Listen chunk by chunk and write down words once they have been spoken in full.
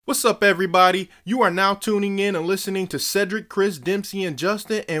What's up, everybody? You are now tuning in and listening to Cedric, Chris, Dempsey, and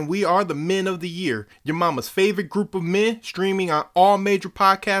Justin, and we are the Men of the Year, your mama's favorite group of men, streaming on all major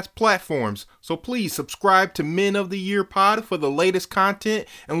podcast platforms. So please subscribe to Men of the Year Pod for the latest content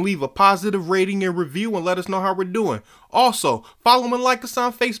and leave a positive rating and review and let us know how we're doing. Also, follow and like us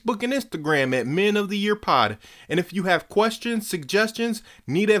on Facebook and Instagram at Men of the Year Pod. And if you have questions, suggestions,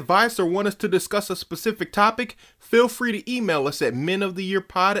 need advice, or want us to discuss a specific topic, feel free to email us at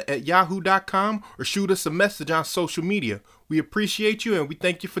menoftheyearpod@yahoo.com or shoot us a message on social media. We appreciate you and we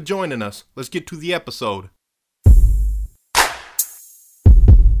thank you for joining us. Let's get to the episode.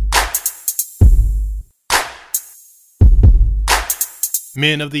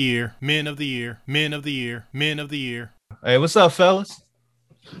 Men of the Year, Men of the Year, Men of the Year, Men of the Year. Hey, what's up, fellas?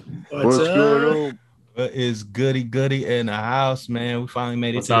 What's going on? What is goody in the house, man? We finally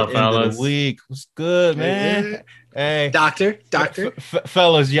made it What's to up, the end fellas? of the week. What's good, man? Hey, Doctor.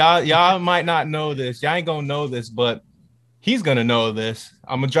 fellas, y'all might not know this. Y'all ain't gonna know this, but he's gonna know this.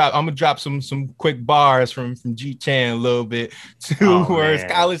 I'm gonna drop some quick bars from G Chan a little bit. Two words: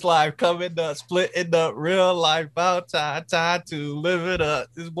 man. college life coming up, splitting up, real life about time to live it up.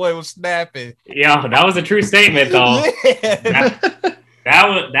 This boy was snapping. Yeah, that was a true statement, though. Yeah. That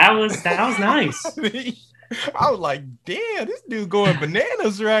was nice. I was like, damn, this dude going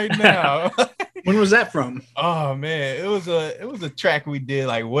bananas right now. When was that from? Oh man, it was a track we did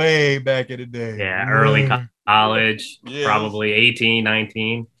like way back in the day. Yeah, early college, Yeah. probably 18,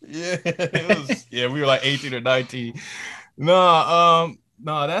 19. Yeah, we were like 18 or 19. No,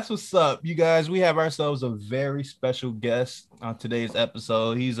 that's what's up. You guys, we have ourselves a very special guest on today's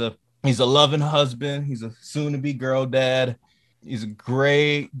episode. He's a loving husband, he's a soon-to-be girl dad. He's a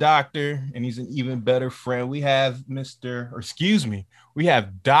great doctor, and he's an even better friend. We have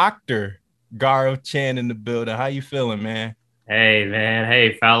Dr. Garo Chan in the building. How you feeling, man? Hey, man.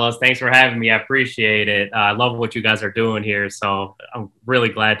 Hey, fellas. Thanks for having me. I appreciate it. I love what you guys are doing here, so I'm really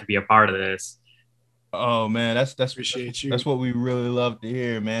glad to be a part of this. Oh man, that's Appreciate you. That's what we really love to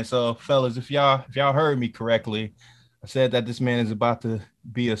hear, man. So, fellas, if y'all heard me correctly, I said that this man is about to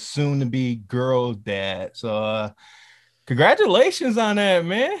be a soon-to-be girl dad. So, congratulations on that,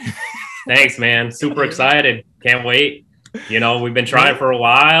 man. Thanks, man. Super excited. Can't wait. You know, we've been trying for a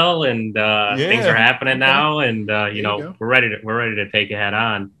while, and things are happening now, and you go. we're ready to take it head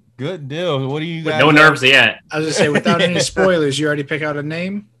on. Good deal. What do you With guys? no nerves yet. I was gonna say, without any spoilers, you already pick out a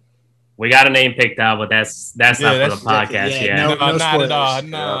name. We got a name picked out, but that's not for the podcast yeah, yet. no not spoilers. at all.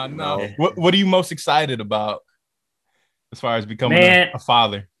 Yeah, No. What are you most excited about as far as becoming Man. a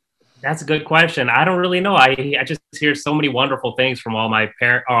father? That's a good question. I don't really know. I just hear so many wonderful things from all my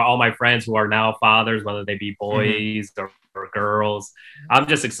friends who are now fathers, whether they be boys or girls. I'm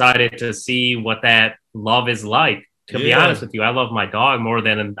just excited to see what that love is like. To be honest with you, I love my dog more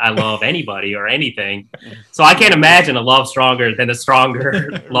than I love anybody or anything. So I can't imagine a love stronger than a stronger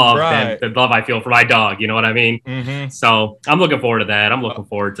love Right. than the love I feel for my dog. You know what I mean? Mm-hmm. So I'm looking forward to that. I'm looking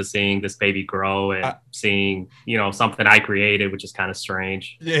forward to seeing this baby grow and seeing, something I created, which is kind of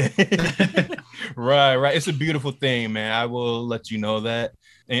strange. Yeah. Right. It's a beautiful thing, man. I will let you know that.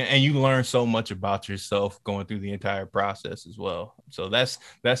 And you learn so much about yourself going through the entire process as well. So that's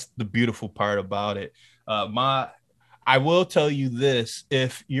the beautiful part about it. I will tell you this: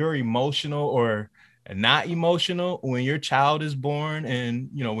 if you're emotional or not emotional when your child is born,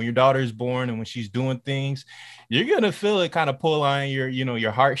 and when your daughter is born, and when she's doing things, you're gonna feel it kind of pull on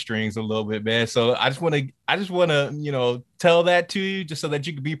your heartstrings a little bit, man. So I just want to tell that to you, just so that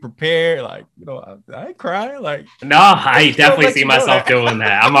you can be prepared. Like, I ain't crying. Like, No, I definitely see myself that. doing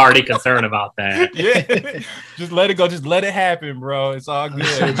that. I'm already concerned about that. Yeah, just let it go. Just let it happen, bro. It's all good.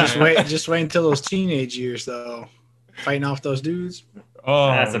 So just man. wait until those teenage years, though. Fighting off those dudes. Oh,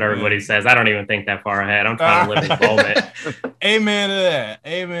 That's what everybody says. I don't even think that far ahead. I'm trying to live this moment. Amen to that.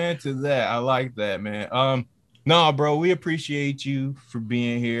 Amen to that. I like that, man. No, bro, we appreciate you for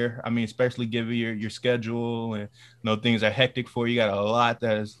being here. I mean, especially given your schedule and things are hectic for you. You got a lot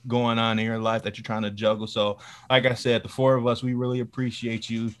that is going on in your life that you're trying to juggle. So, like I said, the four of us, we really appreciate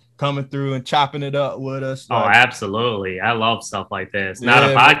you coming through and chopping it up with us. Oh, absolutely. I love stuff like this. Not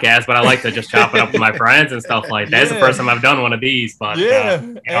a podcast, but I like to just chop it up with my friends and stuff like that. It's the first time I've done one of these, but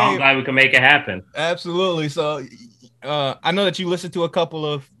I'm glad we can make it happen. Absolutely. So I know that you listened to a couple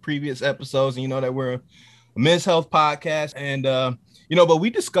of previous episodes, and you know that we're a men's health podcast, and but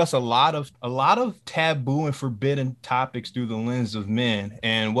we discuss a lot of taboo and forbidden topics through the lens of men.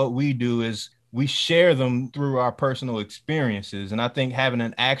 And what we do is we share them through our personal experiences. And I think having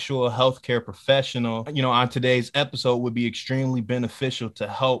an actual healthcare professional, on today's episode would be extremely beneficial to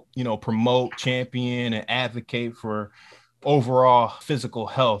help, promote, champion, and advocate for overall physical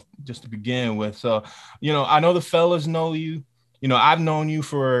health, just to begin with. So, I know the fellas know you. I've known you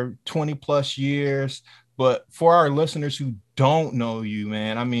for 20 plus years, but for our listeners who don't know you,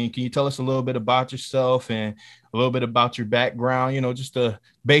 man, I mean, can you tell us a little bit about yourself and a little bit about your background, just a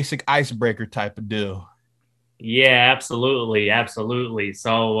basic icebreaker type of deal? Yeah, absolutely. Absolutely.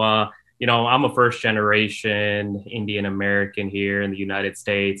 So, I'm a first generation Indian American here in the United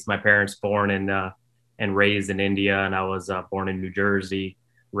States. My parents born and raised in India, and I was born in New Jersey,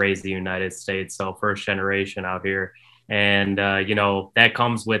 raised in the United States. So first generation out here. And, that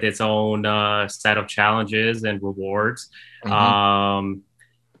comes with its own set of challenges and rewards.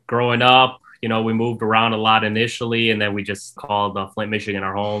 Growing up, we moved around a lot initially, and then we just called Flint, Michigan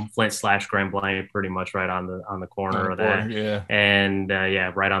our home. Flint/Grand Blanc, pretty much right on the corner of that. Yeah. And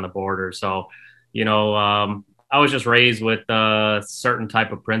right on the border. So, I was just raised with certain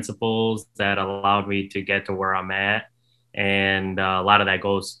type of principles that allowed me to get to where I'm at. And a lot of that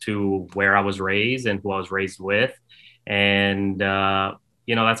goes to where I was raised and who I was raised with. And,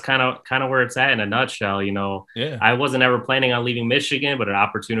 that's kind of where it's at in a nutshell. Yeah. I wasn't ever planning on leaving Michigan, but an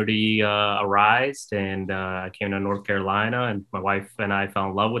opportunity arose, and I came to North Carolina, and my wife and I fell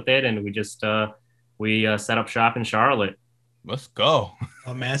in love with it. And we just, set up shop in Charlotte. Let's go.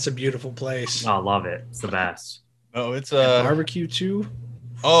 Oh man, it's a beautiful place. Oh, I love it. It's the best. Oh, it's barbecue too.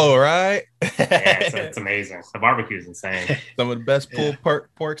 Oh, right. Yeah, it's amazing. The barbecue's insane. Some of the best pulled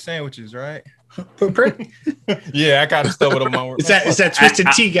pork sandwiches, right? Yeah, I kind of stumbled on my word. Is that twisted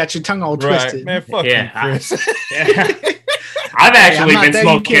tea got your tongue all twisted? Man, fuck you, Chris. I've actually been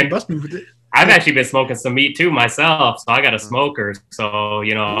smoking. I've actually been smoking some meat too myself, so I got a smoker. So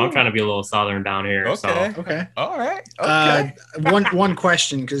I'm trying to be a little southern down here. Okay. So. Okay. All right. Okay. One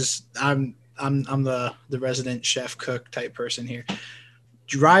question, because I'm the resident chef cook type person here.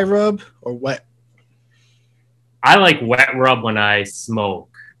 Dry rub or wet? I like wet rub when I smoke.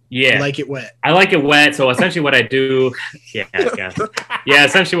 Yeah. You like it wet? I like it wet. So essentially what I do,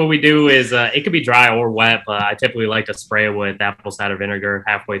 essentially what we do is it could be dry or wet, but I typically like to spray it with apple cider vinegar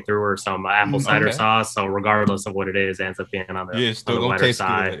halfway through, or some apple cider sauce. So regardless of what it is, it ends up being on the wetter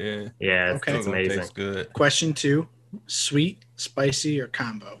side. Good. Yeah, it's amazing. Tastes good. Question 2, sweet, spicy, or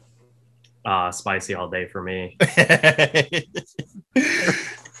combo? Spicy all day for me.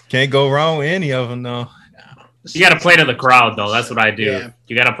 Can't go wrong with any of them, though. You got to play to the crowd, though. That's what I do. Yeah.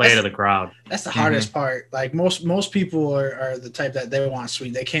 You got to play to the crowd. That's the hardest part. Like most people are the type that they want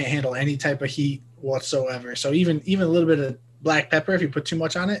sweet. They can't handle any type of heat whatsoever. So even a little bit of black pepper, if you put too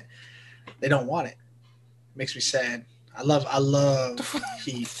much on it, they don't want it. Makes me sad. I love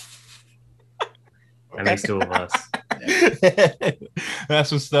heat. That makes two of us. Yeah.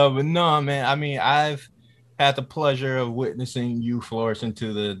 That's what's up. But no, man. I mean, I've had the pleasure of witnessing you flourish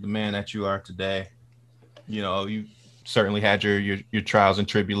into the man that you are today. You certainly had your trials and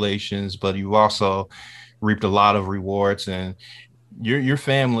tribulations, but you also reaped a lot of rewards, and your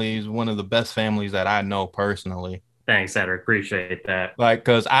family is one of the best families that I know personally. Thanks, Cedric. Appreciate that.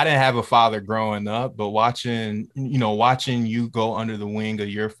 Because I didn't have a father growing up, but watching you go under the wing of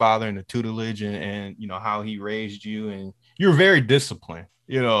your father and the tutelage and how he raised you, and you're very disciplined.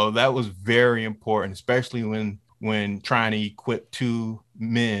 That was very important, especially when trying to equip two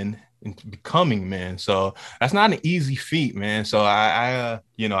men into becoming men. So that's not an easy feat, man. So I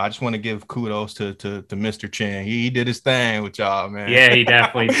just want to give kudos to Mr. Chan. He did his thing with y'all, man. Yeah, he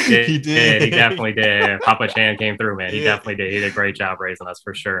definitely did. He did. He definitely did. Papa Chan came through, man. He definitely did. He did a great job raising us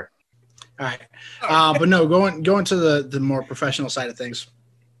for sure. All right. But no, going to the more professional side of things.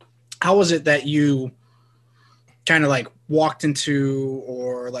 How was it that you kind of like walked into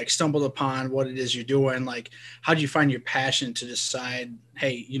or like stumbled upon what it is you're doing? Like, how did you find your passion to decide,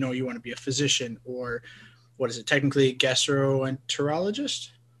 hey, you want to be a physician, or what is it, technically a gastroenterologist?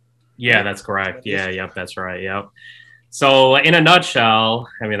 Yeah, that's correct. Yeah, yep, that's right. Yep. So in a nutshell,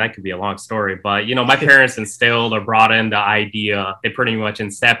 I mean, that could be a long story, but my parents instilled or brought in the idea. They pretty much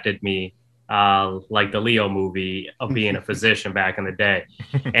incepted me, like the Leo movie, of being a physician back in the day.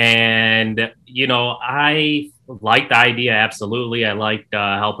 And, I liked the idea. Absolutely. I liked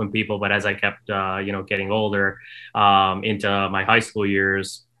helping people. But as I kept, getting older into my high school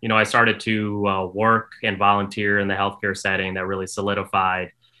years, I started to work and volunteer in the healthcare setting. That really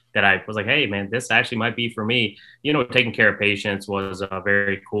solidified that I was like, hey, man, this actually might be for me. Taking care of patients was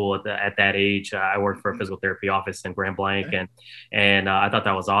very cool at that age. I worked for a physical therapy office in Grand Blanc, and I thought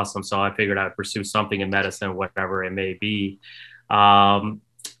that was awesome. So I figured I'd pursue something in medicine, whatever it may be.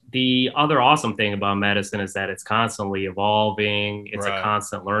 The other awesome thing about medicine is that it's constantly evolving. It's a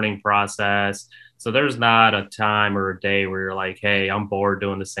constant learning process. So there's not a time or a day where you're like, hey, I'm bored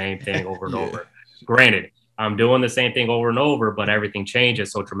doing the same thing over and over. Granted, I'm doing the same thing over and over, but everything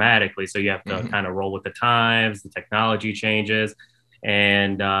changes so dramatically. So you have to kind of roll with the times, the technology changes.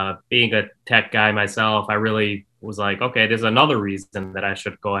 And being a tech guy myself, I really was like, okay, there's another reason that I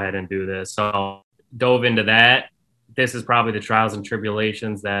should go ahead and do this. So dove into that. This is probably the trials and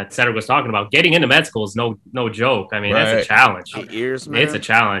tribulations that Cedric was talking about. Getting into med school is no joke. I mean, that's a challenge. 8 years, man. It's a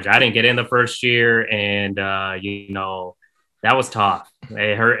challenge. I didn't get in the first year, and that was tough.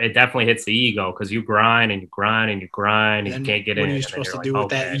 It hurt. It definitely hits the ego because you grind and you grind and you grind and you can't get in. What are you supposed to do with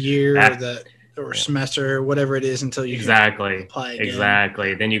that year or semester or whatever it is until you exactly apply again?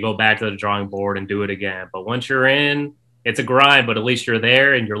 Exactly. Then you go back to the drawing board and do it again. But once you're in, it's a grind, but at least you're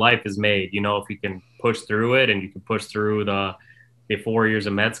there and your life is made. If you can push through it and you can push through the 4 years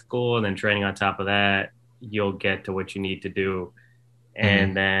of med school and then training on top of that, you'll get to what you need to do.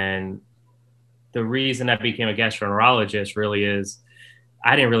 And then the reason I became a gastroenterologist really is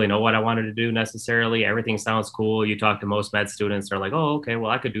I didn't really know what I wanted to do necessarily. Everything sounds cool. You talk to most med students, they're like, oh, okay,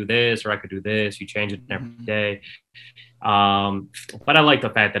 well, I could do this or I could do this. You change it every day. But I like the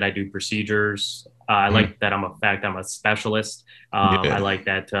fact that I do procedures. I like that I'm a specialist. I like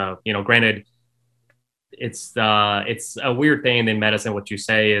that, granted, it's a weird thing in medicine. What you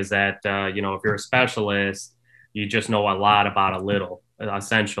say is that, if you're a specialist, you just know a lot about a little,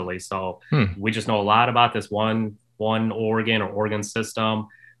 essentially. So we just know a lot about this one organ or organ system.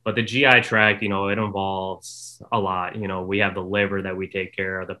 But the GI tract, it involves a lot. We have the liver that we take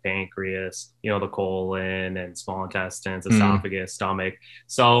care of, the pancreas, the colon and small intestines, esophagus, stomach.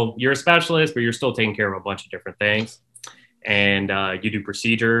 So you're a specialist, but you're still taking care of a bunch of different things. And you do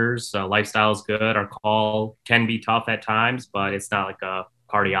procedures. Lifestyle is good. Our call can be tough at times, but it's not like a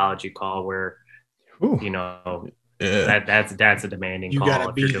cardiology call where, that's a demanding call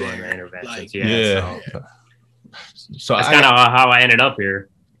if you're doing the interventions. So that's kind of how I ended up here.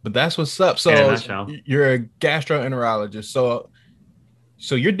 But that's what's up. So you're a gastroenterologist.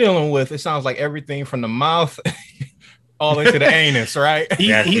 So you're dealing with, it sounds like everything from the mouth all into the anus, right?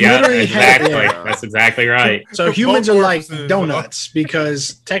 That's exactly right. So humans are like donuts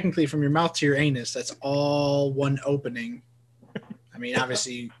because technically from your mouth to your anus, that's all one opening. I mean,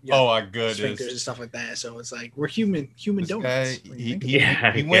 obviously, my goodness, sphincters and stuff like that. So it's like we're human donuts. He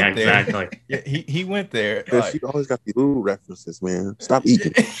went there. Exactly. He went there. You always got the food references, man. Stop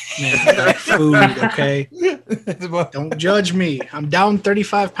eating. Man, food, okay? Don't judge me. I'm down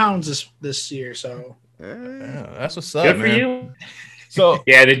 35 pounds this year, so that's what's up. Good for you. So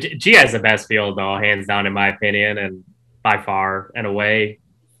the GI is the best field, though, hands down, in my opinion, and by far and away.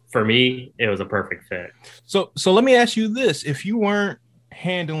 For me, it was a perfect fit. So let me ask you this. If you weren't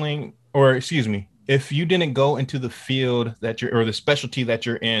if you didn't go into the field or the specialty that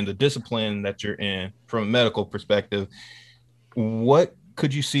you're in, the discipline that you're in from a medical perspective, what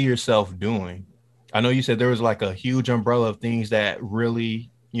could you see yourself doing? I know you said there was like a huge umbrella of things that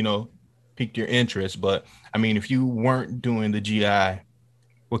really, piqued your interest, but I mean, if you weren't doing the GI,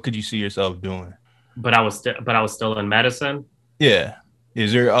 what could you see yourself doing? But I was still in medicine. Yeah.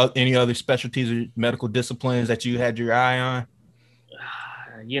 Is there any other specialties or medical disciplines that you had your eye on?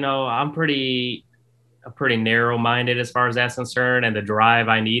 I'm pretty narrow-minded as far as that's concerned, and the drive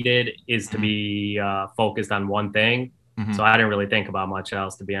I needed is to be focused on one thing. So I didn't really think about much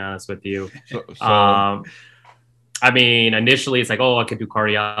else, to be honest with you. Initially it's like, I could do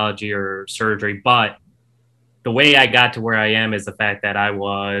cardiology or surgery, but the way I got to where I am is the fact that I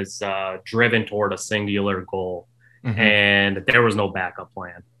was driven toward a singular goal. And there was no backup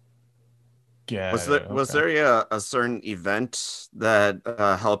plan. Was there a certain event that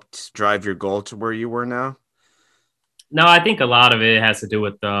helped drive your goal to where you were now? No, I think a lot of it has to do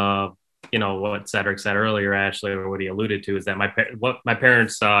with what Cedric said earlier, actually, or what he alluded to, is that my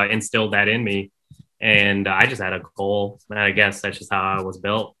parents instilled that in me, and I just had a goal, and I guess that's just how I was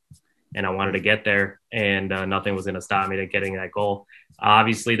built, and I wanted to get there, and nothing was going to stop me to getting that goal.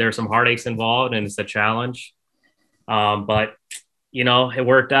 Obviously, there's some heartaches involved, and it's a challenge. But it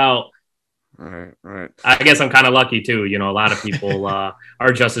worked out. Right. I guess I'm kind of lucky too. A lot of people are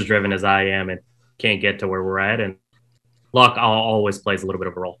just as driven as I am and can't get to where we're at. And luck always plays a little bit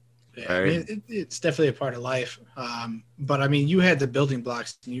of a role. Yeah, I mean, it's definitely a part of life. But I mean, you had the building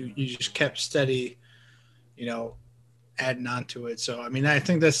blocks. And you just kept steady, adding on to it. So I mean, I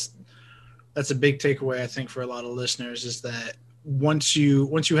think that's a big takeaway. I think for a lot of listeners is that once you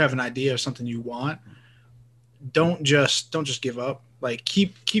have an idea of something you want, don't just give up. Like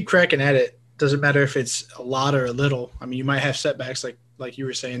keep cracking at it. Doesn't matter if it's a lot or a little. I mean, you might have setbacks like you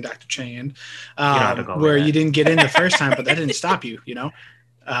were saying, Dr. Chand, where you didn't get in the first time, but that didn't stop you,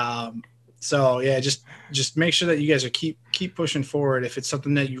 So yeah, just make sure that you guys are keep pushing forward. If it's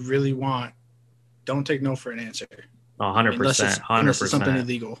something that you really want, don't take no for an answer. 100%. Unless it's something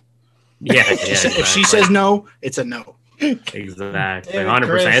illegal. Yeah. If she says no, it's a no. Exactly.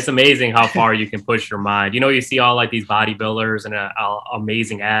 100%. It's amazing how far you can push your mind. You see all like these bodybuilders and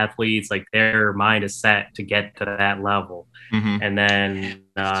amazing athletes, like their mind is set to get to that level. Mm-hmm. And then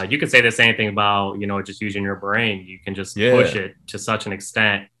you could say the same thing about, just using your brain. You can just push it to such an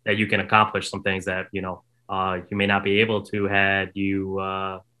extent that you can accomplish some things that, you may not be able to had you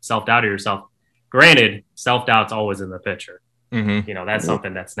self-doubted yourself. Granted, self-doubt's always in the picture. Mm-hmm. That's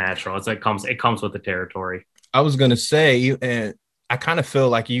something that's natural. It comes with the territory. I was going to say, and I kind of feel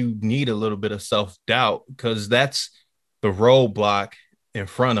like you need a little bit of self-doubt because that's the roadblock in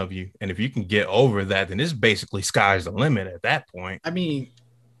front of you. And if you can get over that, then it's basically sky's the limit at that point. I mean,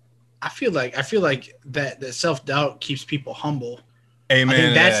 I feel like that self-doubt keeps people humble.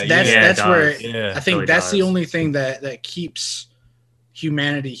 Amen. I think that's where I think really that's does. the only thing that keeps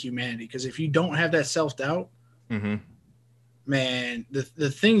humanity. Because if you don't have that self-doubt, mm-hmm. man, the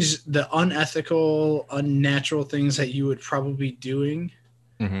things, the unethical, unnatural things that you would probably be doing,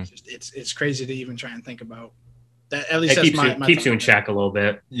 mm-hmm. it's crazy to even try and think about. That at least it that's keeps you in check a little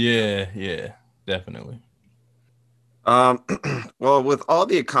bit. Yeah, definitely. Well, with all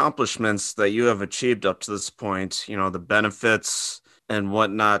the accomplishments that you have achieved up to this point, the benefits and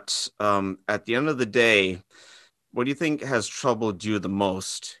whatnot, at the end of the day, what do you think has troubled you the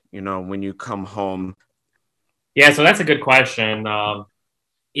most, when you come home? Yeah, so that's a good question.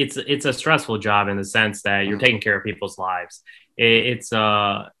 It's a stressful job in the sense that you're taking care of people's lives. It's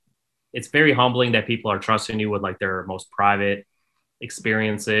very humbling that people are trusting you with like their most private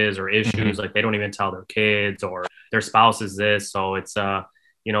experiences or issues. Mm-hmm. Like they don't even tell their kids or their spouse is this. So it's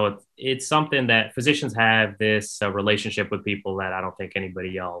it's something that physicians have this relationship with people that I don't think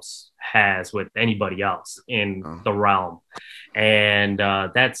anybody else has with anybody else in the realm. And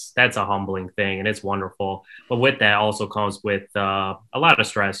that's a humbling thing and it's wonderful. But with that also comes with a lot of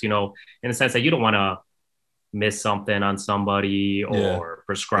stress, in the sense that you don't want to miss something on somebody or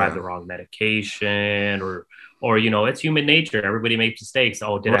prescribe the wrong medication or it's human nature. Everybody makes mistakes.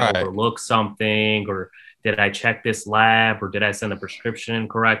 Oh, did I overlook something or did I check this lab or did I send the prescription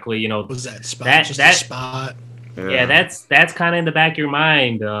correctly? Was that spot just a spot? Yeah, that's kind of in the back of your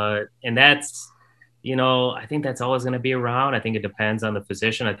mind. And that's, I think that's always going to be around. I think it depends on the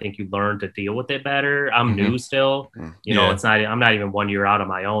physician. I think you learn to deal with it better. I'm new still, I'm not even 1 year out of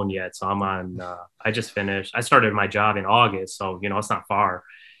my own yet. So I'm on, I just finished, I started my job in August. So, it's not far.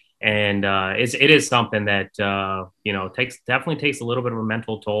 And it is something that, definitely takes a little bit of a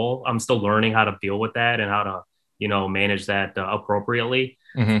mental toll. I'm still learning how to deal with that and how to, manage that appropriately.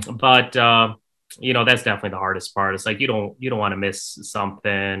 Mm-hmm. But, that's definitely the hardest part. It's like, you don't want to miss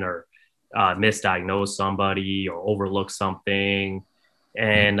something or misdiagnose somebody or overlook something.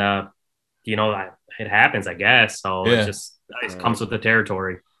 And, it happens, I guess. So it comes with the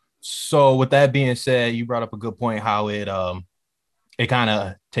territory. So with that being said, you brought up a good point, how it kind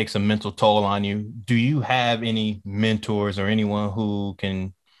of takes a mental toll on you. Do you have any mentors or anyone who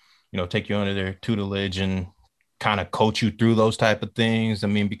can, take you under their tutelage and kind of coach you through those type of things? I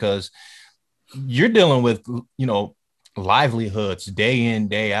mean, because you're dealing with, livelihoods day in,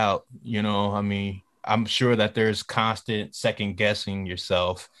 day out, I mean, I'm sure that there's constant second guessing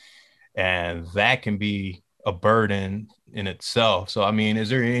yourself and that can be a burden in itself. So, I mean, is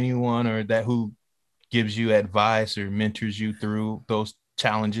there anyone who gives you advice or mentors you through those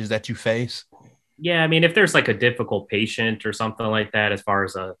challenges that you face? Yeah, I mean, if there's like a difficult patient or something like that, as far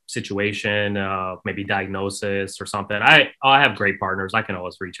as a situation, maybe diagnosis or something, I have great partners. I can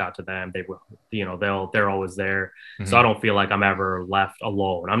always reach out to them. They will, they're always there. Mm-hmm. So I don't feel like I'm ever left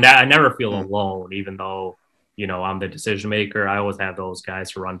alone. I never feel alone, even though, I'm the decision maker. I always have those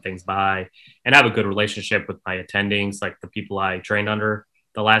guys to run things by and I have a good relationship with my attendings, like the people I trained under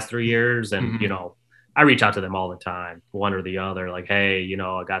the last 3 years. And, I reach out to them all the time, one or the other, like, hey,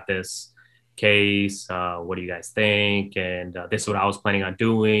 I got this case. What do you guys think? And this is what I was planning on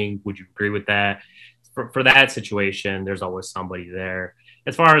doing. Would you agree with that? For that situation, there's always somebody there.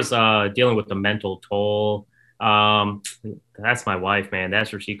 As far as dealing with the mental toll, that's my wife, man.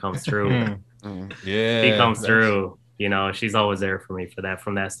 That's where she comes through. Yeah, she comes through. She's always there for me for that,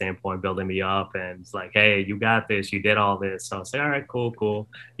 from that standpoint, building me up. And it's like, hey, you got this. You did all this. So I say, all right, cool.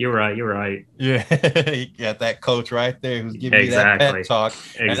 You're right. Yeah, you got that coach right there who's giving you that pep talk.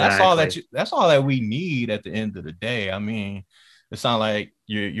 Exactly. And that's all that we need at the end of the day. I mean, it's not like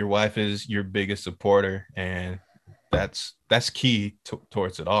your wife is your biggest supporter, and that's key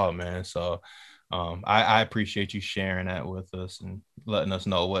towards it all, man. So I appreciate you sharing that with us and letting us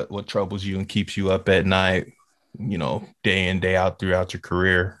know what troubles you and keeps you up at night. day in, day out throughout your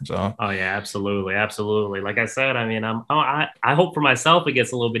career. So, Oh yeah, absolutely, absolutely. Like I said, I mean, I hope for myself it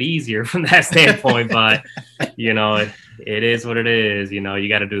gets a little bit easier from that standpoint, but it is what it is. You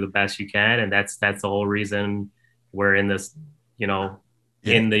got to do the best you can, and that's the whole reason we're in this, yeah,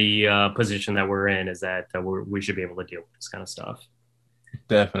 in the position that we're in, is that we should be able to deal with this kind of stuff.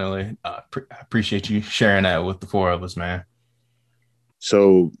 definitely. I appreciate you sharing that with the four of us, man.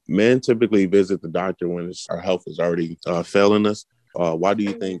 So men typically visit the doctor when our health is already failing us. Why do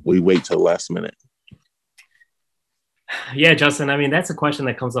you think we wait till the last minute? Yeah, Justin, I mean, that's a question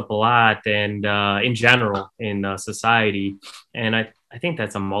that comes up a lot, and in general in society. And I think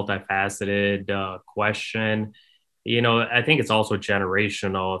that's a multifaceted question. I think it's also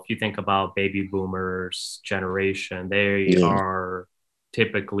generational. If you think about baby boomers generation, they are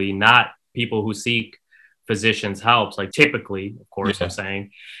typically not people who seek physicians' helps, like typically, of course, Yeah. I'm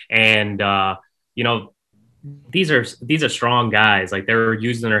saying. And, these are strong guys. Like, they're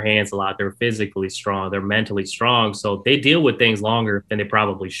using their hands a lot. They're physically strong. They're mentally strong. So they deal with things longer than they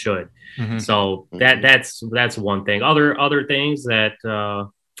probably should. Mhm. So that's one thing. Other things that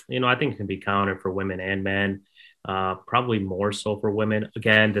I think can be counted for women and men. Probably more so for women.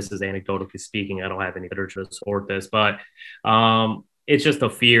 Again, this is anecdotally speaking. I don't have any literature to support this, but it's just a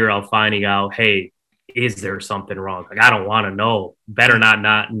fear of finding out, hey, is there something wrong? Like, I don't want to know. Better not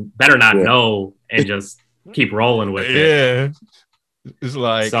know, and just keep rolling with it. Yeah. It's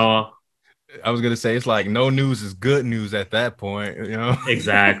like, So I was going to say, it's like no news is good news at that point,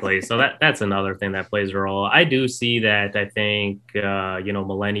 exactly. So that's another thing that plays a role. I do see that. I think,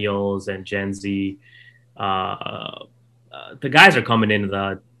 millennials and Gen Z, the guys are coming into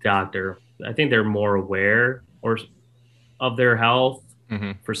the doctor. I think they're more aware of their health.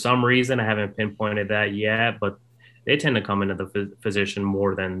 Mhm. For some reason. I haven't pinpointed that yet, but they tend to come into the physician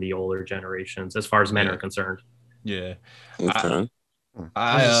more than the older generations, as far as men Yeah. are concerned. Yeah. Okay.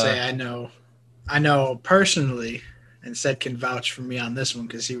 I was just say I know personally, and Seth can vouch for me on this one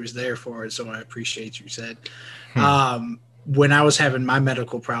because he was there for it. So I appreciate you, Seth. When I was having my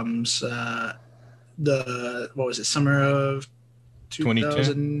medical problems, what was it, summer of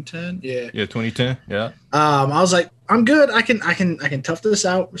 2010? Yeah. 2010. Yeah. I was like, I'm good. I can tough this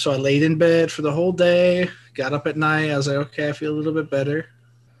out. So I laid in bed for the whole day. Got up at night. I was like, okay, I feel a little bit better.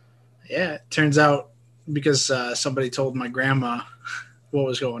 Yeah, it turns out because somebody told my grandma what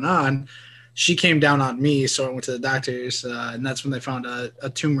was going on, she came down on me. So I went to the doctors, and that's when they found a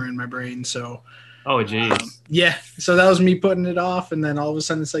tumor in my brain. So, Oh, geez. yeah. So that was me putting it off, and then all of a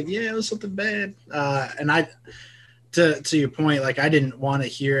sudden it's like, yeah, it was something bad. And I. To your point, like, I didn't want to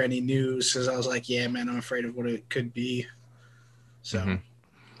hear any news because I was like, yeah, man, I'm afraid of what it could be. So,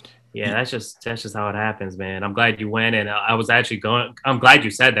 Yeah, that's just how it happens, man. I'm glad you went, and I was actually I'm glad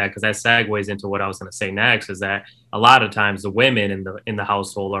you said that, because that segues into what I was going to say next. Is that a lot of times the women in the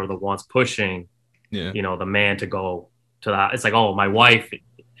household are the ones pushing, the man to go to the. It's like, oh, my wife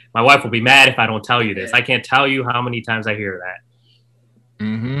will be mad if I don't tell you this. I can't tell you how many times I hear that.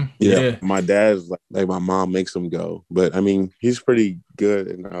 Mm-hmm. Yeah, my dad's like my mom makes him go, but I mean, he's pretty good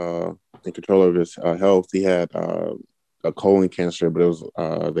in control of his health. He had a colon cancer, but it was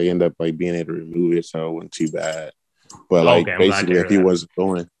they end up like being able to remove it, so it wasn't too bad. But like, basically, if he wasn't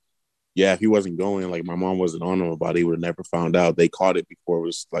going, like, my mom wasn't on him about it, he would have never found out. They caught it before it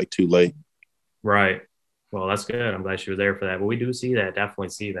was like too late. Right. Well, that's good. I'm glad she was there for that. But we do see that. Definitely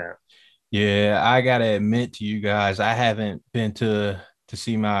see that. Yeah, I gotta admit to you guys, I haven't been to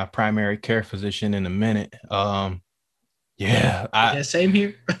see my primary care physician in a minute. Same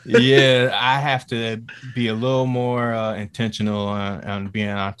here. Yeah, I have to be a little more intentional on being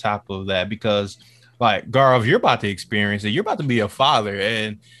on top of that, because, like, Gaurav, you're about to experience it. You're about to be a father,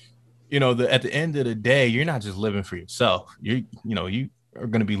 and at the end of the day, you're not just living for yourself. You are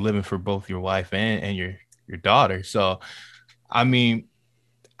going to be living for both your wife and your daughter. So, I mean,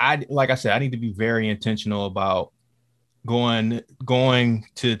 like I said, I need to be very intentional about going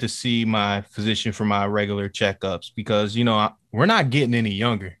to see my physician for my regular checkups, because we're not getting any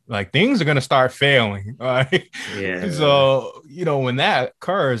younger. Like, things are going to start failing, right? Yeah. So when that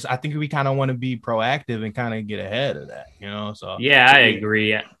occurs, I think we kind of want to be proactive and kind of get ahead of that, so yeah, I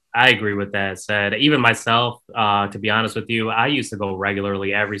agree with that said. Even myself, to be honest with you, I used to go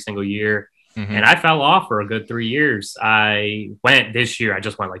regularly every single year. Mm-hmm. And I fell off for a good 3 years. I went this year. I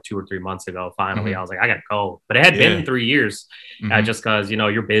just went like 2 or 3 months ago. Finally, I was like, I got to go. But it had been 3 years, just because,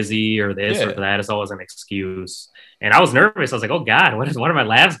 you're busy or this or that. It's always an excuse. And I was nervous. I was like, oh, God, what are my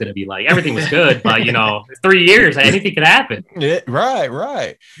labs going to be like? Everything was good. But, 3 years, anything could happen. Yeah,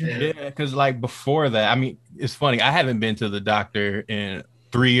 right. Yeah, because like before that, I mean, it's funny. I haven't been to the doctor in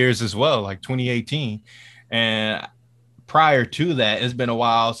 3 years as well, like 2018. And prior to that, it's been a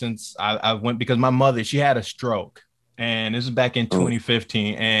while since I went, because my mother, she had a stroke, and this is back in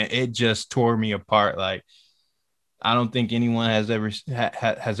 2015, and it just tore me apart. Like, I don't think anyone has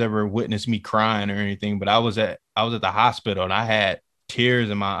ever witnessed me crying or anything, but I was at the hospital and I had tears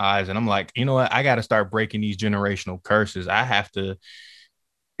in my eyes, and I'm like, you know what? I got to start breaking these generational curses. I have to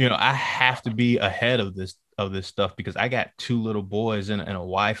be ahead of this stuff, because I got 2 little boys and a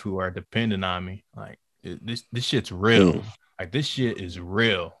wife who are dependent on me. Like, this shit's real. Like, this shit is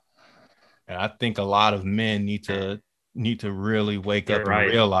real. And I think a lot of men need to really wake up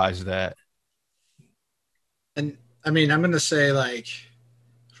and realize that. And I mean, I'm going to say, like,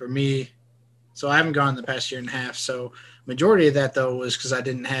 for me, so I haven't gone the past year and a half. So majority of that, though, was because I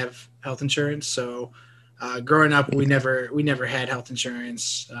didn't have health insurance. So growing up, we never had health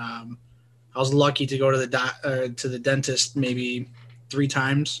insurance. I was lucky to go to the dentist maybe 3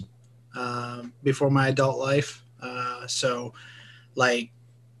 times before my adult life. So, like,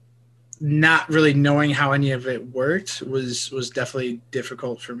 not really knowing how any of it worked was definitely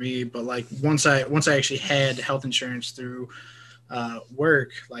difficult for me. But like once I actually had health insurance through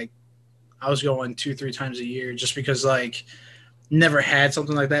work, like I was going 2-3 times a year, just because like never had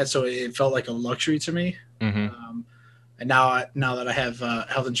something like that, so it felt like a luxury to me. And now that I have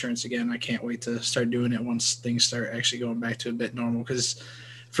health insurance again, I can't wait to start doing it once things start actually going back to a bit normal. Because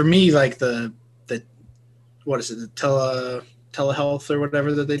for me, like the what is it, the telehealth or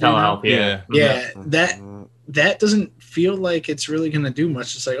whatever that they do now? That doesn't feel like it's really going to do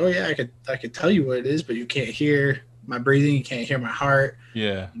much. It's like, oh yeah, I could tell you what it is, but you can't hear my breathing, you can't hear my heart,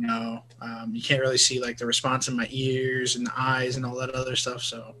 you can't really see like the response in my ears and the eyes and all that other stuff.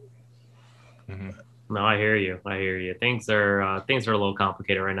 So no, I hear you. Things are a little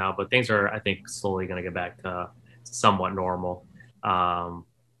complicated right now, but things are, I think, slowly going to get back to somewhat normal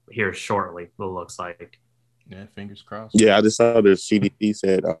here shortly, it looks like. Yeah, fingers crossed. Yeah, I just saw the CDC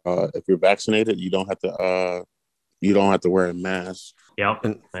said if you're vaccinated, you don't have to wear a mask. Yep.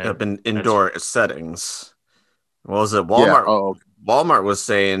 In indoor settings. What was it? Walmart. Yeah. Walmart was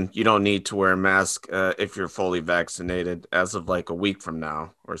saying you don't need to wear a mask if you're fully vaccinated as of like a week from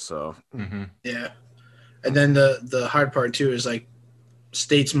now or so. Yeah. And then the hard part too is like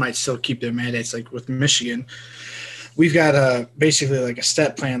states might still keep their mandates. Like with Michigan, we've got basically like a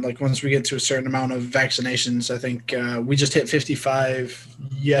step plan. Like once we get to a certain amount of vaccinations, I think we just hit 55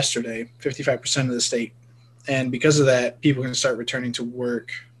 yesterday, 55% of the state. And because of that, people can start returning to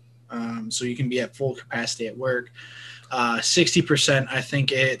work. So you can be at full capacity at work. 60%, I think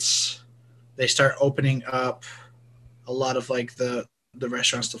they start opening up a lot of like the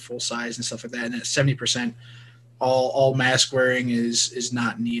restaurants to full size and stuff like that. And at 70%, all mask wearing is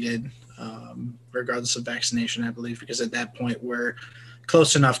not needed. Regardless of vaccination, I believe, because at that point we're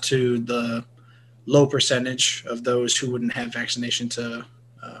close enough to the low percentage of those who wouldn't have vaccination to,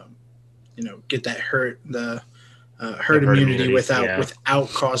 get that herd immunity without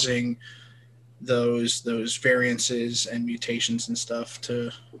causing those variances and mutations and stuff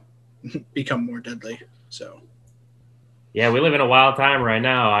to become more deadly. So. Yeah, we live in a wild time right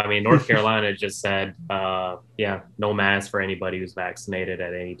now. I mean, North Carolina just said, no mask for anybody who's vaccinated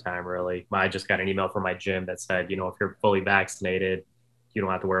at any time, really. I just got an email from my gym that said, if you're fully vaccinated, you don't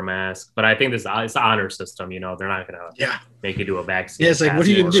have to wear a mask. But I think it's the honor system, they're not going to make you do a vaccine. Yeah, it's like, what are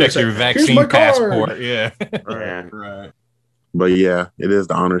you going to do? Check your vaccine passport. Yeah. Right. But yeah, it is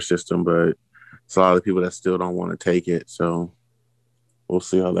the honor system, but it's a lot of people that still don't want to take it. So we'll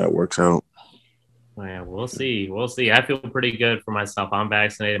see how that works out. Yeah, we'll see. I feel pretty good for myself. I'm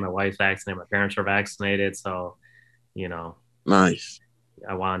vaccinated. My wife's vaccinated. My parents are vaccinated. So, nice.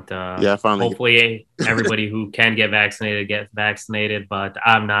 I want, hopefully everybody who can get vaccinated, but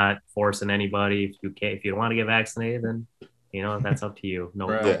I'm not forcing anybody. If you don't want to get vaccinated, then, that's up to you. No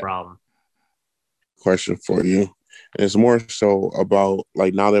problem. Question for you. It's more so about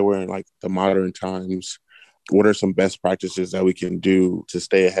like, now that we're in like the modern times, what are some best practices that we can do to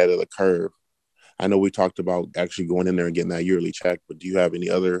stay ahead of the curve? I know we talked about actually going in there and getting that yearly check, but do you have any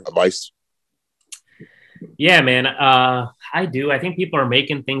other advice? Yeah, man, I do. I think people are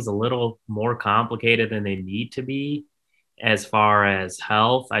making things a little more complicated than they need to be as far as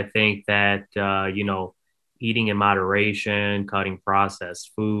health. I think that, eating in moderation, cutting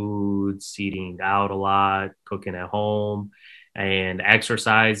processed foods, eating out a lot, cooking at home, and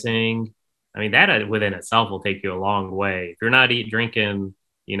exercising. I mean, that within itself will take you a long way. If you're not drinking,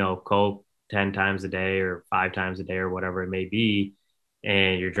 Coke 10 times a day or 5 times a day or whatever it may be,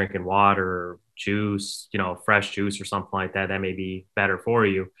 and you're drinking water or juice, fresh juice or something like that, that may be better for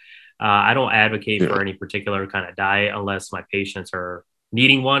you. I don't advocate for any particular kind of diet unless my patients are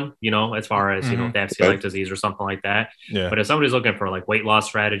needing one, as far as, if they have celiac disease or something like that. Yeah. But if somebody's looking for like weight loss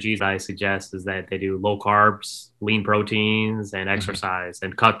strategies, I suggest is that they do low carbs, lean proteins, and exercise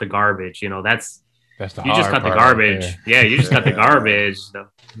and cut the garbage. That's the you just hard cut the part garbage. right Yeah, you just cut the garbage.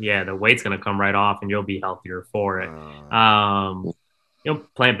 The weight's going to come right off and you'll be healthier for it.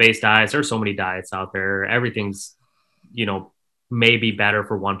 Plant-based diets, there's so many diets out there. Everything's, maybe better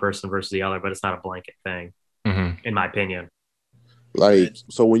for one person versus the other, but it's not a blanket thing, in my opinion. Like,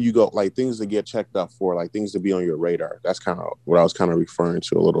 so when you go, like, things to get checked up for, like things to be on your radar, that's kind of what I was kind of referring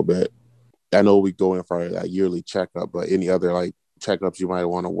to a little bit. I know we go in for that yearly checkup, but any other like checkups you might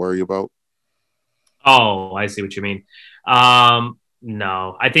want to worry about? Oh, I see what you mean.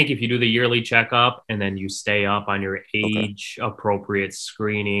 No, I think if you do the yearly checkup and then you stay up on your age appropriate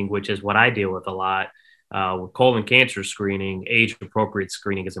screening, which is what I deal with a lot, with colon cancer screening, age appropriate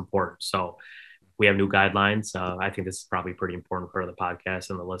screening is important. So we have new guidelines. I think this is probably pretty important for the podcast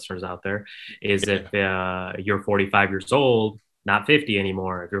and the listeners out there, is if you're 45 years old, not 50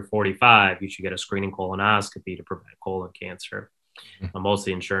 anymore. If you're 45, you should get a screening colonoscopy to prevent colon cancer. Most of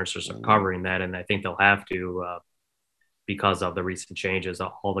the insurances are covering that, and I think they'll have to because of the recent changes,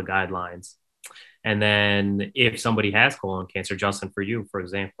 all the guidelines. And then if somebody has colon cancer, Justin, for you, for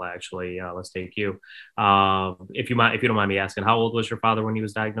example, actually, let's take you. If you don't mind me asking, how old was your father when he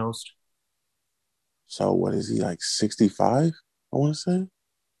was diagnosed? So what is he, like 65? I want to say.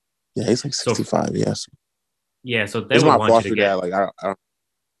 Yeah, he's like 65. Yes. Yeah. So they it's would my want you foster to dad. get. Like I don't.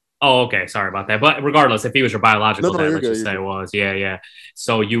 Oh, okay. Sorry about that. But regardless, if he was your biological dad, you're let's good, just say it was. Yeah.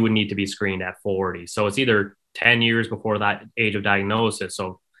 So you would need to be screened at 40. So it's either 10 years before that age of diagnosis.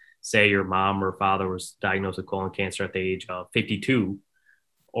 So say your mom or father was diagnosed with colon cancer at the age of 52,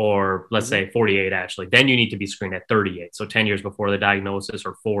 or let's say 48, actually, then you need to be screened at 38. So 10 years before the diagnosis,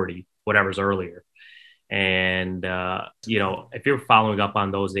 or 40, whatever's earlier. And, if you're following up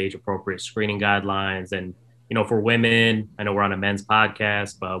on those age appropriate screening guidelines, and, for women, I know we're on a men's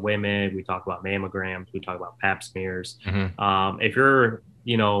podcast, but women, we talk about mammograms, we talk about pap smears. If you're,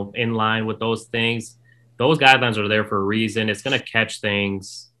 in line with those things, those guidelines are there for a reason. It's going to catch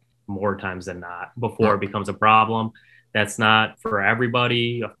things more times than not before it becomes a problem. That's not for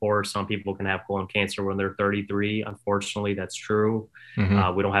everybody. Of course, some people can have colon cancer when they're 33. Unfortunately, that's true. We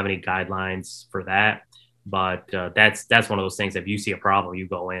don't have any guidelines for that. But that's one of those things. If you see a problem, you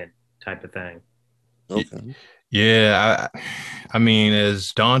go in, type of thing. Okay. Yeah, I mean,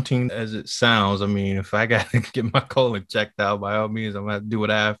 as daunting as it sounds, I mean, if I got to get my colon checked out, by all means, I'm gonna have to do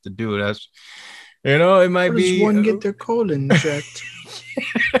what I have to do. That's, it might be. Does one get their colon checked?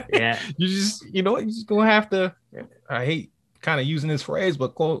 Yeah, you just gonna have to. I hate kind of using this phrase,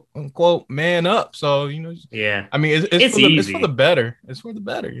 but quote unquote, man up. So yeah. I mean, it's for the better. It's for the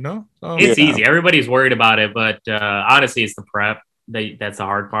better, So, it's easy. Everybody's worried about it, but honestly, it's the prep. That's the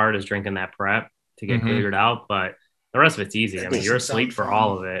hard part, is drinking that prep to get cleared out. But the rest of it's easy. I mean, you're asleep for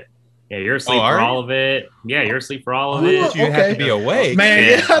all of it. Yeah, you're asleep for all of it. Yeah, you're asleep for all of it. You have to be awake. Man,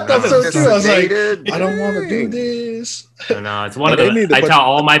 yeah, I thought so too. I was like, I don't want to do this. No, it's one of the. I tell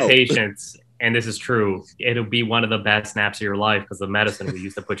all my patients, and this is true, it'll be one of the best naps of your life, because the medicine we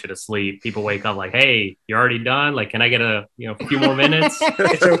used to put you to sleep. People wake up like, "Hey, you're already done. Like, can I get a few more minutes?"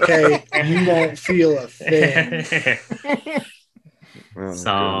 It's okay. You won't feel a thing. It's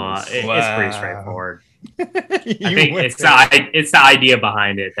pretty straightforward. I think it's the idea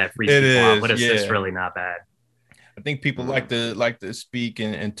behind it that freaks people out, but it's just really not bad. I think people like to speak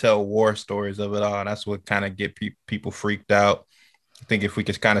and tell war stories of it all. That's what kind of get people freaked out. I think if we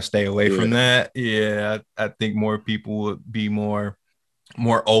could kind of stay away from that, I think more people would be more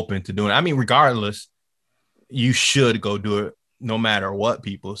open to doing it. I mean, regardless, you should go do it no matter what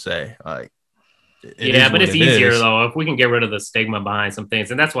people say. Like, but it's easier though if we can get rid of the stigma behind some things,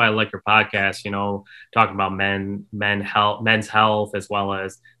 and that's why I like your podcast. Talking about men's health as well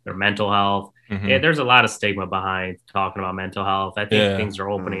as their mental health. Yeah, there's a lot of stigma behind talking about mental health. I think things are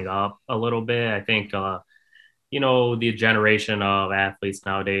opening up a little bit. I think the generation of athletes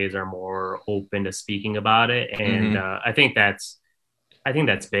nowadays are more open to speaking about it, and I think that's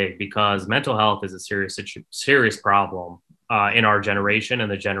big, because mental health is a serious problem in our generation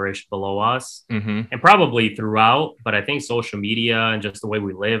and the generation below us, and probably throughout. But I think social media and just the way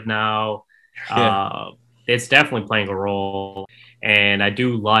we live now, it's definitely playing a role. And I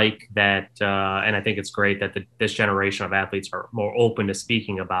do like that, and I think it's great that this generation of athletes are more open to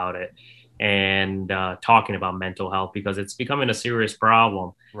speaking about it and talking about mental health, because it's becoming a serious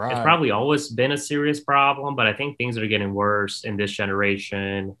problem. Right. It's probably always been a serious problem, but I think things are getting worse in this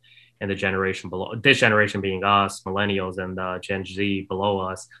generation. and the generation below, this generation being us, millennials, and Gen Z below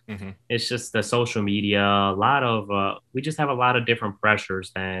us. It's just the social media, a lot of, we just have a lot of different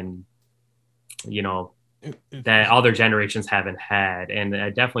pressures than, you know, that other generations haven't had. And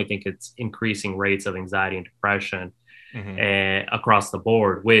I definitely think it's increasing rates of anxiety and depression across the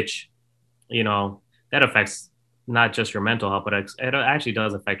board, which, you know, that affects not just your mental health, but it actually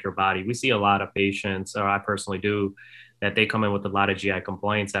does affect your body. We see a lot of patients, or I personally do, that they come in with a lot of GI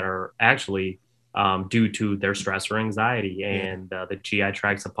complaints that are actually due to their stress or anxiety, and the GI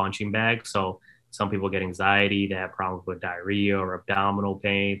tract's a punching bag. So some people get anxiety, they have problems with diarrhea or abdominal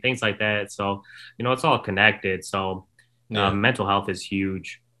pain, things like that. So, you know, it's all connected. So mental health is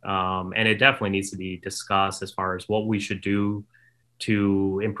huge. And it definitely needs to be discussed as far as what we should do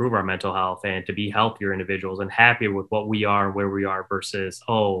to improve our mental health and to be healthier individuals and happier with what we are and where we are versus,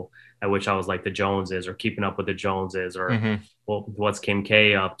 oh, I wish I was like the Joneses, or keeping up with the Joneses, or well, what's Kim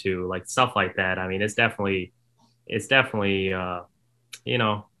K up to, like stuff like that. I mean, it's definitely, you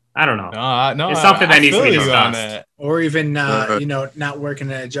know, I don't know. No, it's something that needs to be discussed. Or even, you know, not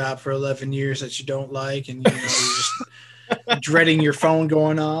working at a job for 11 years that you don't like, and you know, you're just dreading your phone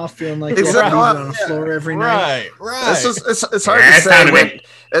going off, feeling like you're on the floor every night. Right. It's hard to say.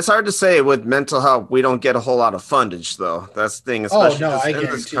 It's hard to say with mental health. We don't get a whole lot of fundage, though. That's the thing, especially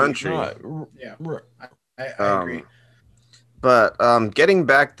in this country. I agree. But getting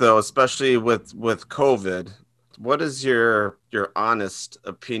back though, especially with COVID, what is your honest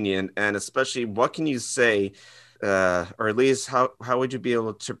opinion, and especially what can you say, or at least how would you be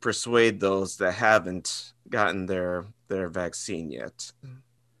able to persuade those that haven't gotten their vaccine yet?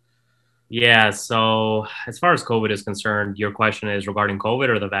 Yeah, so as far as COVID is concerned, your question is regarding COVID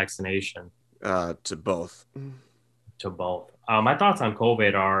or the vaccination? To both. To both. My thoughts on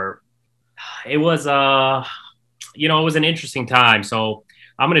COVID are, it was you know, it was an interesting time. So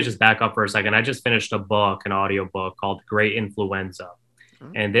I'm going to just back up for a second. I just finished an audio book called Great Influenza.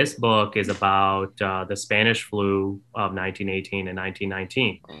 And this book is about the Spanish flu of 1918 and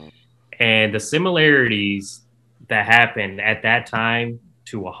 1919. And the similarities that happened at that time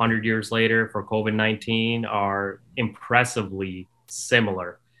to 100 years later for COVID-19 are impressively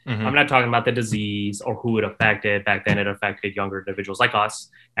similar. I'm not talking about the disease or who it affected. Back then, it affected younger individuals like us,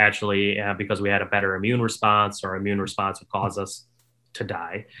 actually, because we had a better immune response. Our immune response would cause us to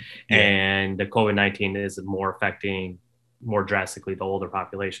die. And the COVID-19 is affecting more drastically the older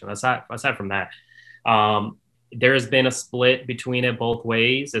population. Aside from that, there has been a split between it both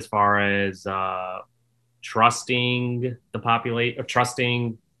ways as far as trusting the population, or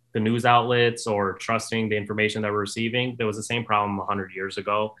trusting the news outlets, or trusting the information that we're receiving. There was the same problem 100 years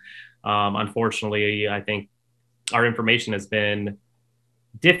ago. Unfortunately, I think our information has been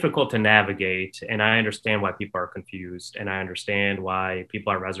difficult to navigate, and I understand why people are confused, and I understand why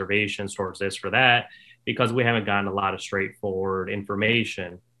people have reservations towards this or that, because we haven't gotten a lot of straightforward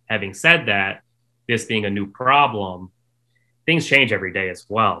information. Having said that, this being a new problem, things change every day as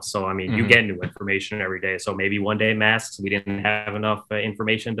well. So, I mean, you get new information every day. So maybe one day masks, we didn't have enough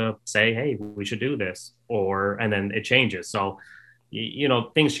information to say, hey, we should do this, and then it changes. So, you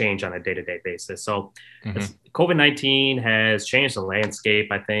know, things change on a day-to-day basis. So COVID-19 has changed the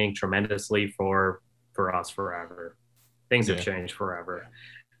landscape, I think, tremendously for us forever. Things have changed forever.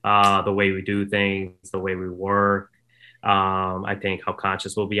 The way we do things, the way we work, I think how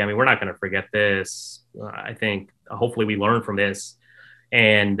conscious we'll be. I mean, we're not going to forget this. I think hopefully we learn from this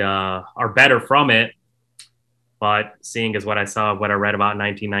and are better from it. But seeing as what I read about in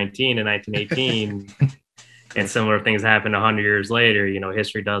 1919 and 1918 and similar things happened 100 years later, you know,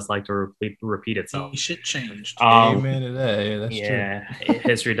 history does like to repeat itself. Shit changed. Amen to that. Yeah, that's true.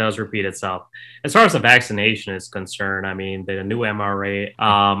 History does repeat itself. As far as the vaccination is concerned, I mean, the new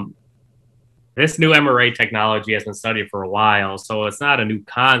mRNA, this new mRNA technology has been studied for a while, so it's not a new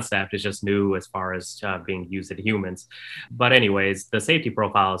concept. It's just new as far as being used in humans. But anyways, the safety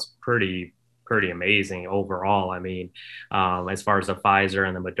profile is pretty amazing overall. I mean, as far as the Pfizer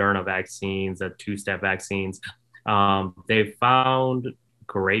and the Moderna vaccines, the two-step vaccines, they've found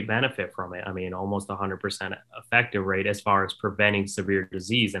great benefit from it. I mean, almost 100% effective rate as far as preventing severe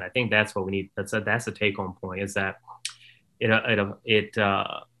disease. And I think that's what we need. That's a take-home point, is that it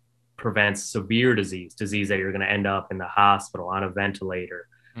prevents severe disease that you're going to end up in the hospital on a ventilator,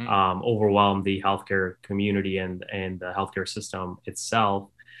 overwhelm the healthcare community and the healthcare system itself.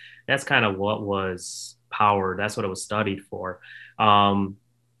 That's kind of what was powered. That's what it was studied for.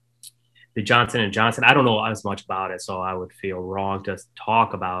 The Johnson & Johnson, I don't know as much about it, so I would feel wrong to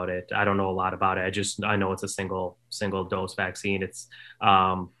talk about it. I don't know a lot about it. I know it's a single dose vaccine. It's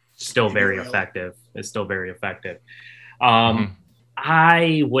still very effective. It's still very effective.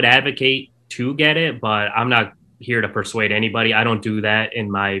 I would advocate to get it, but I'm not here to persuade anybody. I don't do that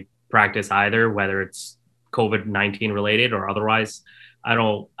in my practice either, whether it's COVID-19 related or otherwise. I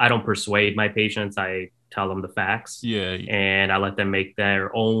don't persuade my patients. I tell them the facts. Yeah. And I let them make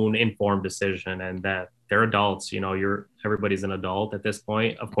their own informed decision, and that they're adults. Everybody's an adult at this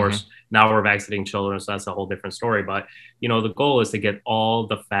point. Of course, now we're vaccinating children, so that's a whole different story. But, the goal is to get all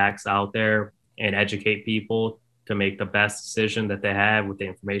the facts out there and educate people to make the best decision that they have with the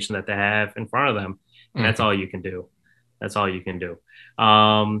information that they have in front of them. And that's all you can do. That's all you can do.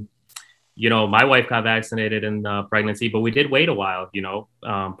 My wife got vaccinated in pregnancy, but we did wait a while.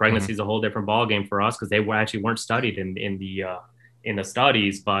 Pregnancy is a whole different ballgame for us because they weren't studied in the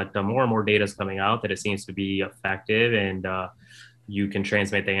studies, but more and more data is coming out that it seems to be effective, and you can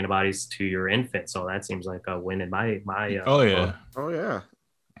transmit the antibodies to your infant. So that seems like a win in my oh yeah. Oh yeah.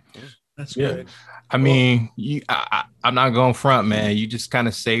 That's good. I mean, I'm not going front, man. You just kind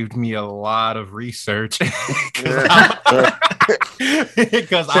of saved me a lot of research. Because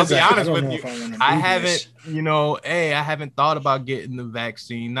I'll be honest with you, I haven't, I haven't thought about getting the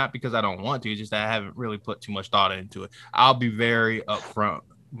vaccine, not because I don't want to, just that I haven't really put too much thought into it. I'll be very upfront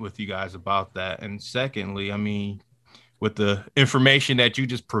with you guys about that. And secondly, I mean, with the information that you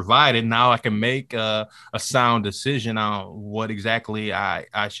just provided, now I can make a sound decision on what exactly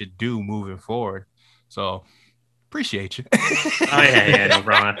I should do moving forward. So appreciate you. Oh yeah, no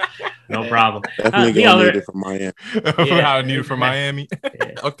problem. No problem. Definitely gonna need it from Miami. How I need it from Miami.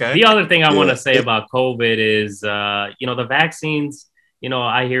 Okay. The other thing I want to say about COVID is, the vaccines.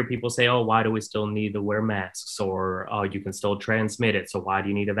 I hear people say, "Oh, why do we still need to wear masks?" Or, "Oh, you can still transmit it, so why do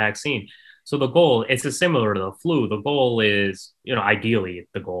you need a vaccine?" So the goal, it's similar to the flu. The goal is, ideally,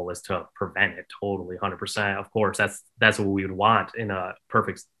 the goal is to prevent it totally, 100%. Of course, that's what we would want in a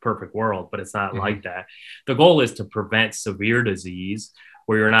perfect world, but it's not like that. The goal is to prevent severe disease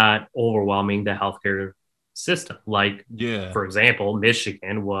where you're not overwhelming the healthcare system. Like, for example,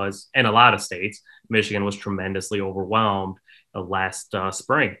 Michigan was, and a lot of states, Michigan was tremendously overwhelmed last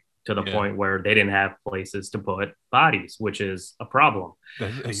spring, to the point where they didn't have places to put bodies, which is a problem.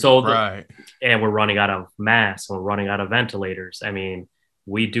 So, and we're running out of masks, we're running out of ventilators. I mean,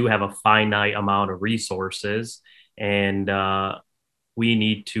 we do have a finite amount of resources, and we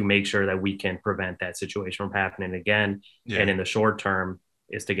need to make sure that we can prevent that situation from happening again. And in the short term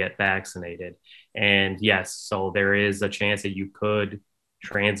is to get vaccinated. And yes, so there is a chance that you could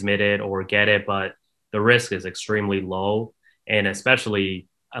transmit it or get it, but the risk is extremely low. And especially,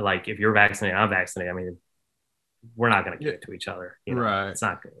 like, if you're vaccinated, I'm vaccinated, I mean, we're not going to give it to each other. Right. It's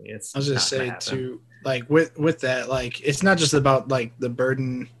not going to. I was just saying too, like with that, like, it's not just about like the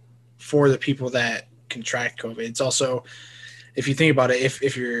burden for the people that contract COVID. It's also, if you think about it,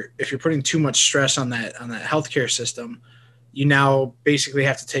 if you're putting too much stress on that healthcare system, you now basically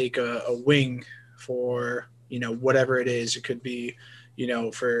have to take a wing for, whatever it is. It could be,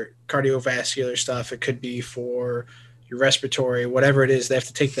 for cardiovascular stuff. It could be for your respiratory, whatever it is. They have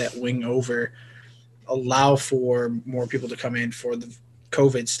to take that wing over, allow for more people to come in for the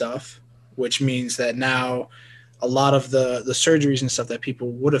COVID stuff, which means that now a lot of the surgeries and stuff that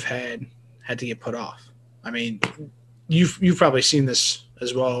people would have had to get put off. I mean, you've probably seen this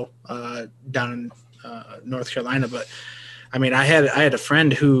as well down in North Carolina, but I mean, I had a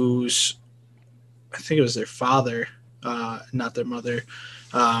friend whose, I think it was their father, not their mother.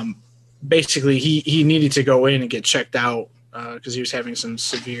 Basically, he needed to go in and get checked out because he was having some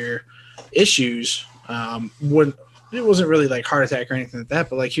severe issues. It wasn't really like heart attack or anything like that,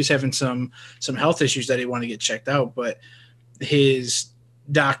 but like he was having some health issues that he wanted to get checked out. But his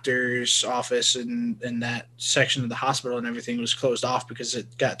doctor's office and that section of the hospital and everything was closed off because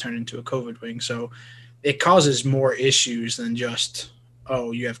it got turned into a COVID wing. So it causes more issues than just,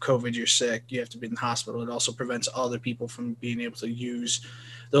 oh, you have COVID, you're sick, you have to be in the hospital. It also prevents other people from being able to use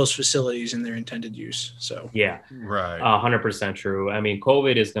those facilities in their intended use. So yeah, right, 100% true. I mean,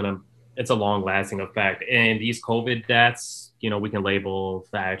 COVID is it's a long lasting effect, and these COVID deaths, we can label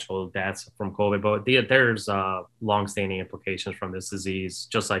the actual deaths from COVID, but there's long standing implications from this disease.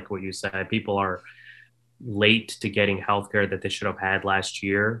 Just like what you said, people are late to getting healthcare that they should have had last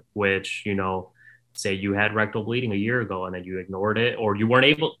year, which, say you had rectal bleeding a year ago and then you ignored it, or you weren't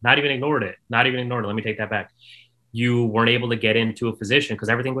able, not even ignored it. Let me take that back. You weren't able to get into a physician because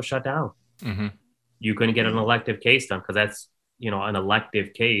everything was shut down. Mm-hmm. You couldn't get an elective case done because that's, an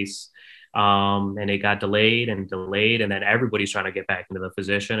elective case. And it got delayed, and then everybody's trying to get back into the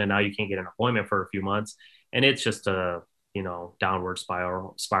physician, and now you can't get an appointment for a few months. And it's just a, downward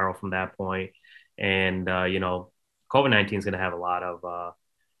spiral from that point. And, COVID-19 is going to have a lot of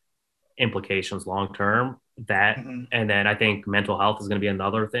implications long term. that. Mhm. And then I think mental health is going to be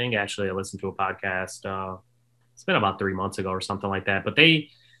another thing. Actually, I listened to a podcast. It's been about 3 months ago or something like that. But they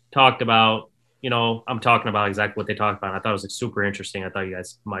talked about, I'm talking about exactly what they talked about. I thought it was like super interesting. I thought you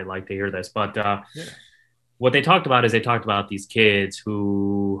guys might like to hear this. But what they talked about is they talked about these kids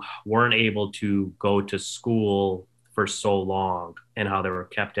who weren't able to go to school for so long and how they were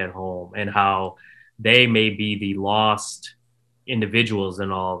kept at home and how they may be the lost individuals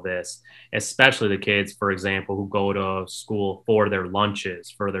in all of this, especially the kids, for example, who go to school for their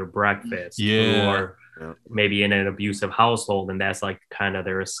lunches, for their breakfast, who are maybe in an abusive household, and that's like kind of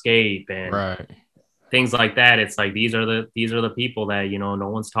their escape and things like that. It's like these are the people that no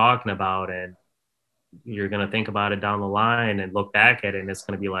one's talking about, and you're gonna think about it down the line and look back at it, and it's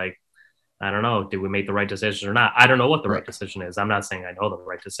gonna be like, I don't know, did we make the right decision or not? I don't know what the right decision is. I'm not saying I know the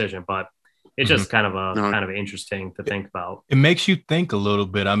right decision, but it's just kind of interesting to think about. It makes you think a little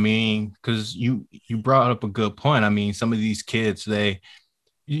bit. I mean, because you brought up a good point. I mean, some of these kids, the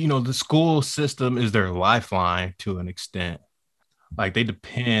school system is their lifeline to an extent. Like they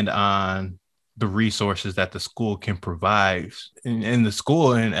depend on the resources that the school can provide, and the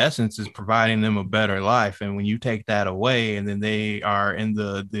school in essence is providing them a better life. And when you take that away, and then they are in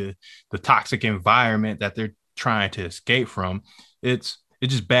the toxic environment that they're trying to escape from, it's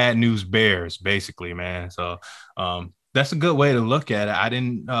just bad news bears, basically, man. So that's a good way to look at it. I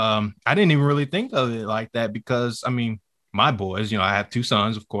didn't even really think of it like that, because I mean, my boys, I have two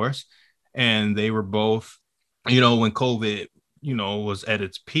sons, of course, and they were both, when COVID, was at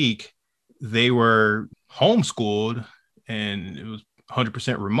its peak, they were homeschooled and it was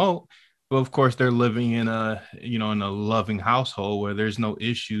 100% remote. But of course, they're living in a loving household where there's no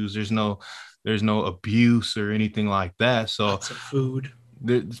issues, there's no abuse or anything like that. So lots of food.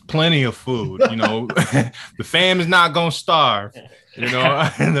 There's plenty of food, the fam is not going to starve,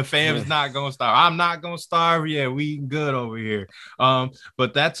 and the fam is not going to starve. I'm not going to starve. Yeah, we eating good over here.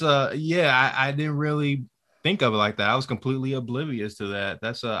 But that's I didn't really think of it like that. I was completely oblivious to that.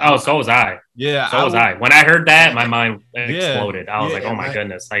 That's so was I. Yeah. So was I. When I heard that, my mind exploded. I was like, oh my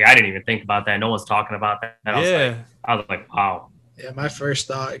goodness. Like, I didn't even think about that. No one's talking about that. I was like, wow. Yeah, my first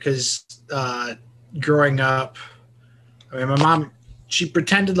thought, because growing up, I mean, my mom, she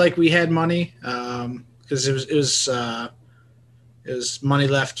pretended like we had money, because it was money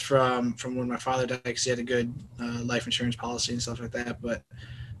left from when my father died, because he had a good life insurance policy and stuff like that. But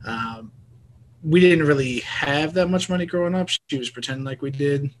we didn't really have that much money growing up. She was pretending like we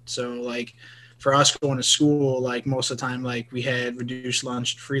did. So like for us going to school, like most of the time, like we had reduced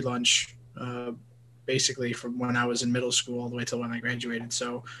lunch, free lunch, basically from when I was in middle school all the way till when I graduated.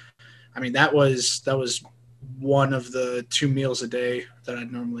 So, I mean, that was one of the 2 meals a day that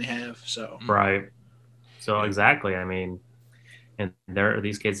I'd normally have. So, right. So exactly. I mean, and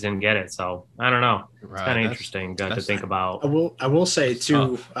these kids didn't get it. So I don't know. It's kind of interesting to think about. I will say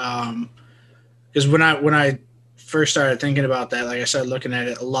too, because when I first started thinking about that, like I started looking at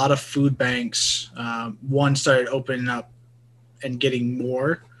it, a lot of food banks, one started opening up and getting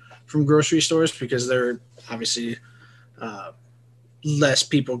more from grocery stores because there are obviously less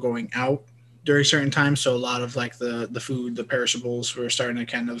people going out during certain times. So a lot of like the food, the perishables were starting to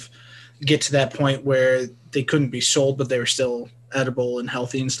kind of get to that point where they couldn't be sold, but they were still edible and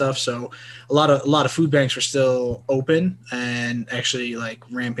healthy and stuff. So a lot of food banks were still open and actually like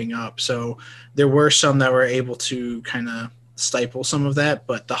ramping up. So there were some that were able to kind of stifle some of that.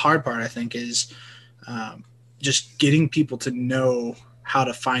 But the hard part, I think, is just getting people to know how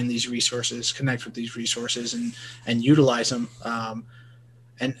to find these resources, connect with these resources, and utilize them.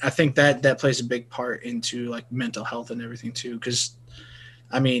 And I think that plays a big part into like mental health and everything too. Because,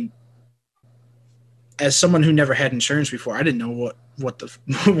 I mean, as someone who never had insurance before, I didn't know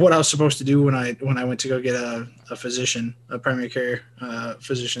what I was supposed to do when I went to go get a physician, a primary care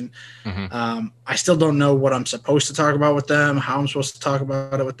physician. Mm-hmm. I still don't know what I'm supposed to talk about with them, how I'm supposed to talk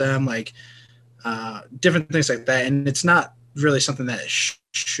about it with them, like different things like that. And it's not really something that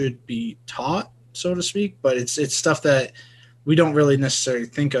should be taught, so to speak, but it's stuff that we don't really necessarily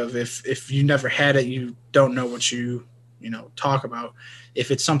think of. If you never had it, you don't know what you talk about. If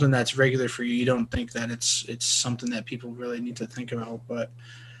it's something that's regular for you, you don't think that it's something that people really need to think about. But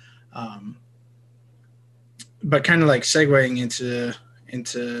kind of like segueing into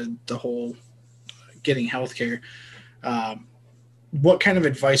the whole getting healthcare, what kind of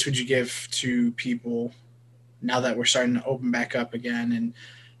advice would you give to people now that we're starting to open back up again and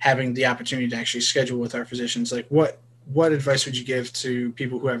having the opportunity to actually schedule with our physicians? Like what advice would you give to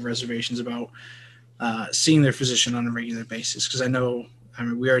people who have reservations about seeing their physician on a regular basis? Because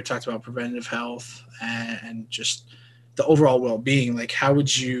we already talked about preventative health and just the overall well-being. Like, how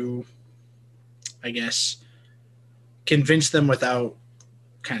would you, I guess, convince them without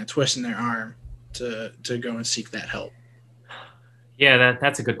kind of twisting their arm to go and seek that help? Yeah,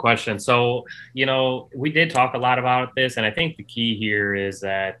 that's a good question. So, we did talk a lot about this, and I think the key here is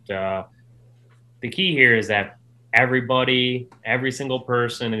that everybody, every single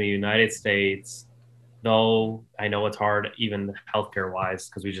person in the United States, though I know it's hard, even healthcare wise,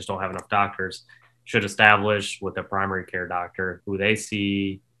 because we just don't have enough doctors, should establish with a primary care doctor who they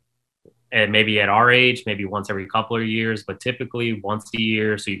see, and maybe at our age, maybe once every couple of years, but typically once a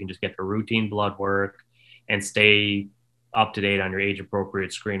year, so you can just get the routine blood work and stay up to date on your age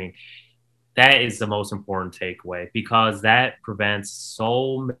appropriate screening. That is the most important takeaway, because that prevents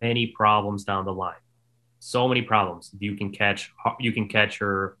so many problems down the line. So many problems. You can catch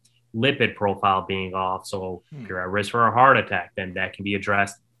your lipid profile being off. So if you're at risk for a heart attack, then that can be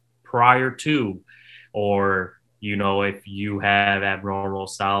addressed prior to, or if you have abnormal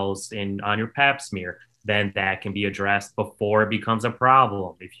cells on your pap smear, then that can be addressed before it becomes a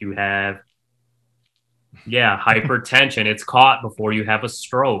problem. If you have hypertension, it's caught before you have a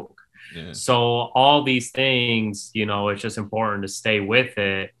stroke. Yeah. So all these things, it's just important to stay with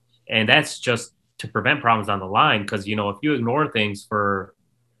it. And that's just to prevent problems down the line. Because, if you ignore things for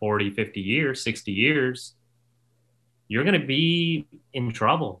 40, 50 years, 60 years, you're going to be in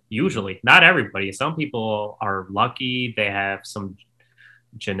trouble. Usually, not everybody. Some people are lucky. They have some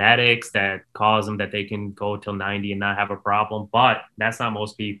genetics that cause them that they can go till 90 and not have a problem. But that's not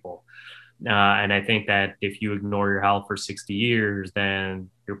most people. And I think that if you ignore your health for 60 years, then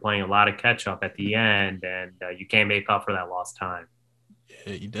you're playing a lot of catch up at the end, and you can't make up for that lost time.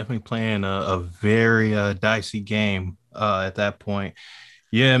 Yeah, you're definitely playing a very dicey game at that point.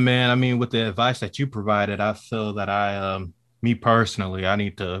 Yeah, man. I mean, with the advice that you provided, I feel that me personally, I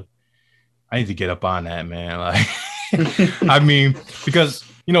need to get up on that, man. Like, I mean, because,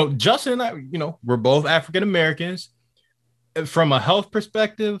 Justin and I, we're both African Americans. From a health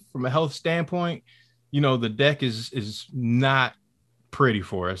perspective, from a health standpoint, the deck is not pretty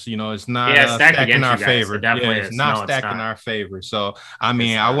for us. It's not stacked in our favor. It's not stacked in our favor. So, I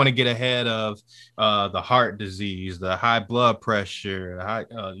mean, I want to get ahead of the heart disease, the high blood pressure,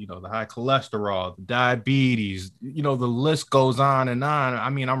 the high cholesterol, the diabetes. The list goes on and on. I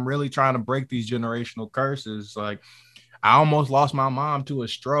mean, I'm really trying to break these generational curses. Like, I almost lost my mom to a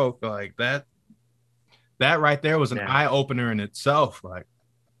stroke. Like that right there was an eye opener in itself. Like,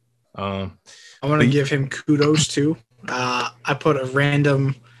 I want to give him kudos too. I put a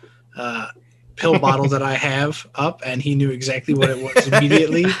random pill bottle that I have up, and he knew exactly what it was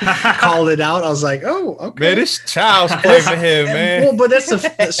immediately. Called it out. I was like, "Oh, okay." Man, it's child's play for him, man. Well, but that's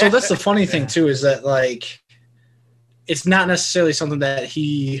the funny thing too, is that like it's not necessarily something that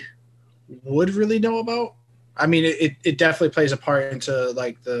he would really know about. I mean, it definitely plays a part into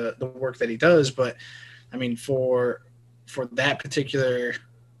like the work that he does, but I mean, for that particular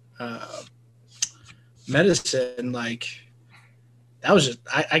medicine, like that was just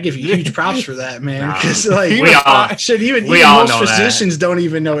I give you huge props for that, man. Because like even most physicians don't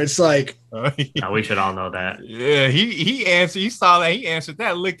even know. It's like we should all know that. Yeah, he answered. He saw that. He answered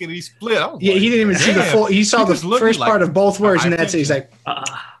that lickety split. Yeah, he didn't even see the full. He saw the first part of both words, and that's it. He's like,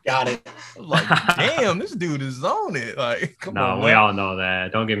 got it. Like, damn, this dude is on it. Like, come on, we all know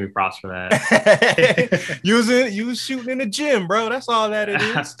that. Don't give me props for that. You was shooting in the gym, bro. That's all that it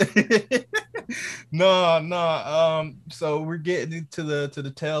is. No. So we're getting to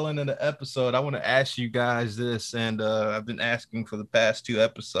the tail end of the episode. I want to ask you guys this, and I've been asking for the past 2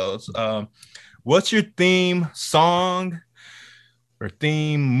 episodes. What's your theme song or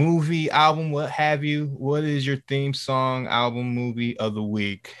theme movie, album, what have you? What is your theme song, album, movie of the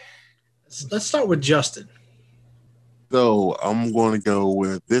week? Let's start with Justin. So I'm going to go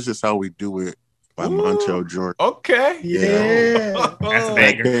with "This Is How We Do It" by Montel Jordan. Okay. Yeah. That's a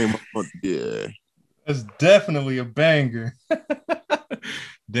banger. Yeah. That's definitely a banger.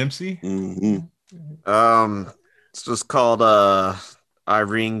 Dempsey? Mm-hmm. It's just called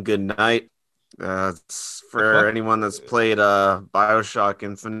Irene Goodnight. It's for anyone that's played BioShock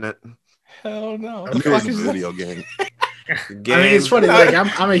Infinite. Hell no. I mean, it's a video game. I mean, it's funny. Like,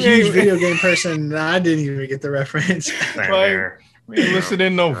 I'm a huge video game person. I didn't even get the reference. We ain't listening to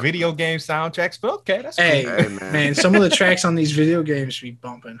no video game soundtracks, but okay, that's cool. Hey, man, some of the tracks on these video games be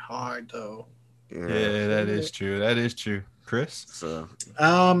bumping hard though. Yeah, that is true. That is true. Chris?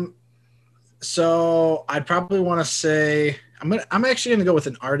 So I'd probably want to say I'm actually gonna go with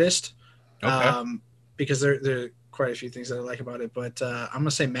an artist. Okay. Because there are quite a few things that I like about it, but I'm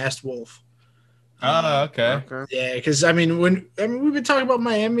gonna say Masked Wolf. Okay. Yeah, because I mean we've been talking about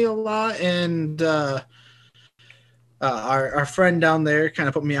Miami a lot, and our friend down there kind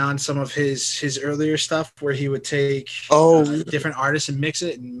of put me on some of his earlier stuff where he would take different artists and mix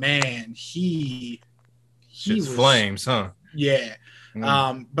it, and man, he Shit's was flames, huh? Yeah.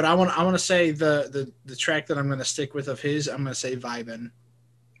 Mm. But I want to say the track that I'm going to stick with of his, I'm going to say Vibin'.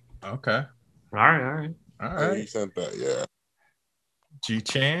 Okay. All right. Oh, you sent that, yeah.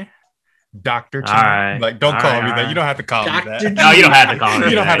 G-Chan, Dr. Chan. All right. Like, don't All call right, me all that. right. You don't have to call me Dr. that. G. No, you don't have to call me.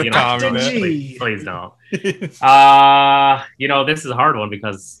 You don't that. have to call me Dr. that. G. Please don't. This is a hard one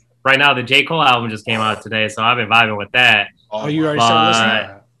because right now the J. Cole album just came out today, so I've been vibing with that. Oh, you already started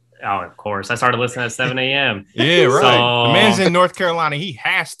listening? Oh, of course. I started listening at 7 a.m. Yeah, right. So- The man's in North Carolina. He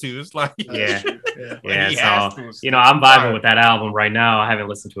has to. It's like, Yeah. like, Yeah, he so, has to. I'm vibing with that album right now. I haven't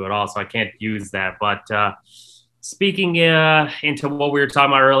listened to it all, so I can't use that. But speaking into what we were talking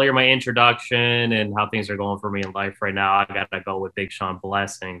about earlier, my introduction and how things are going for me in life right now, I got to go with Big Sean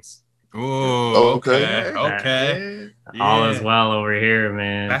Blessings. Ooh, Okay. okay. All Yeah. is well over here,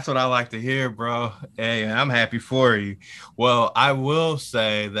 man. That's what I like to hear, bro. Hey, I'm happy for you. Well, I will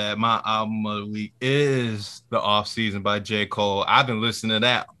say that my album of the week is The Off Season by J. Cole. I've been listening to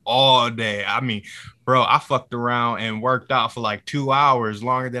that all day. I mean, bro, I fucked around and worked out for like 2 hours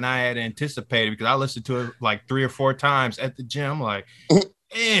longer than I had anticipated because I listened to it like 3 or 4 times at the gym. Like,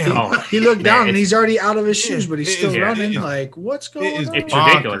 damn. Oh, He looked down man, and he's already out of his shoes, but he's it still is- running. it is- Like, what's going It is on? It's bonkers.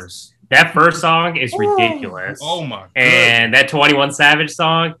 ridiculous. That first song is ridiculous. Oh my god. And that 21 Savage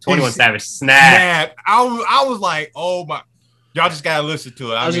song, 21 Savage snap. I was like, oh my, y'all just gotta listen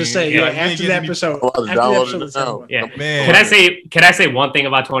to it. I was mean, just saying, yeah, like, after the episode, Oh, I after the downloaded episode, it let's have now. one. Yeah. man. Can I say one thing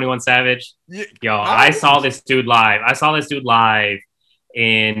about 21 Savage? Yeah. Yo, I saw this dude live. I saw this dude live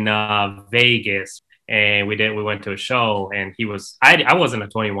in Vegas, and we went to a show, and I wasn't a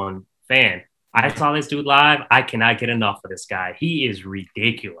 21 fan. I saw this dude live. I cannot get enough of this guy. He is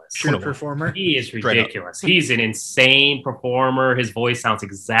ridiculous. Pure performer. He is Straight up. ridiculous. He's an insane performer. His voice sounds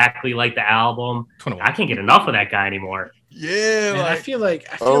exactly like the album. 21. I can't get enough of that guy anymore. Yeah, Man, I like feel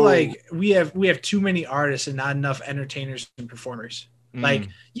like we have too many artists and not enough entertainers and performers. Like,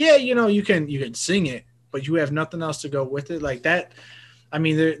 yeah, you can sing it, but you have nothing else to go with it. Like that. I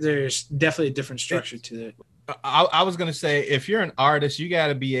mean, there's definitely a different structure to it. I was gonna say, if you're an artist, you got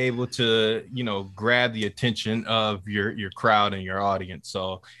to be able to, grab the attention of your crowd and your audience.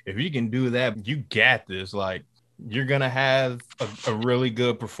 So if you can do that, you got this. Like, you're gonna have a really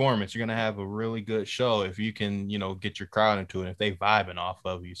good performance. You're gonna have a really good show if you can, get your crowd into it. If they vibing off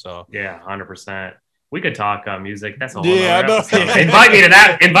of you, so Yeah, 100%. We could talk music. That's a whole Yeah, nother I know. episode. Invite me to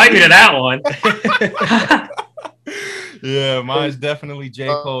that. Invite me to that one. yeah, mine's definitely J.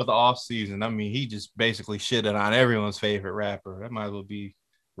 Cole, The Off Season. I mean, he just basically shitted on everyone's favorite rapper. That might as well be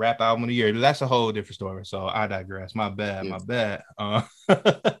rap album of the year. That's a whole different story. So I digress. My bad.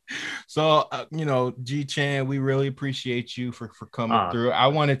 So G-Chan, we really appreciate you for coming through. I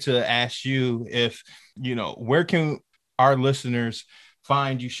wanted to ask you if, where can our listeners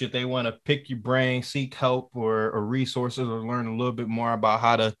find you should they want to pick your brain, seek help or resources, or learn a little bit more about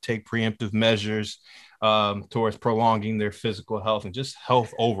how to take preemptive measures towards prolonging their physical health and just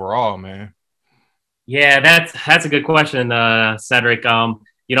health overall, man? Yeah, that's a good question, Cedric. I'm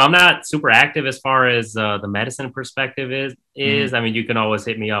not super active as far as the medicine perspective is. I mean, you can always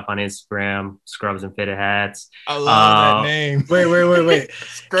hit me up on Instagram, Scrubs and Fitted Hats. I love that name. Wait.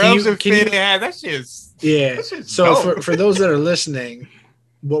 Scrubs and Fitted Hats. That shit's So dope. for those that are listening,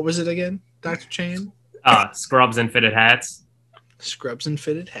 what was it again, Dr. Chan? Scrubs and Fitted Hats. Scrubs and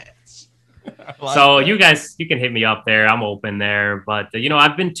Fitted Hats. So you guys, you can hit me up there. I'm open there. But,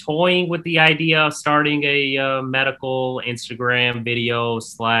 I've been toying with the idea of starting a medical Instagram video /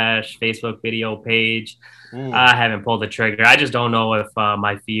 Facebook video page. Ooh. I haven't pulled the trigger. I just don't know if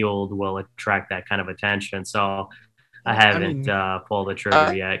my field will attract that kind of attention. So I haven't pulled the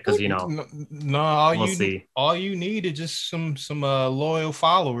trigger yet because, we'll see. All you need is just some loyal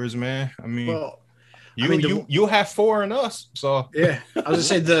followers, man. I mean, you'll have 4 in us. So yeah, I was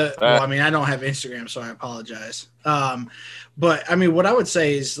gonna say I don't have Instagram, so I apologize. But I mean, what I would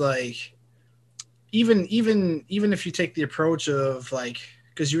say is like, even if you take the approach of like,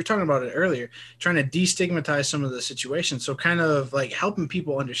 because you were talking about it earlier, trying to destigmatize some of the situations, so kind of like helping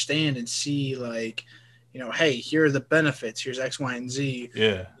people understand and see like, hey, here are the benefits. Here's X, Y, and Z.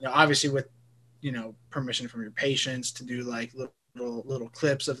 Yeah. Obviously with permission from your patients to do like little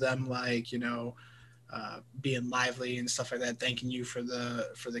clips of them, like being lively and stuff like that, thanking you for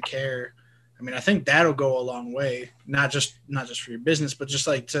the care. I mean, I think that'll go a long way, not just for your business, but just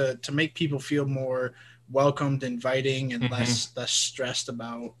like to make people feel more welcomed, inviting, and less stressed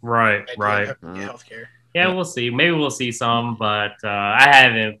about right healthcare. Yeah, we'll see. Maybe we'll see some, but I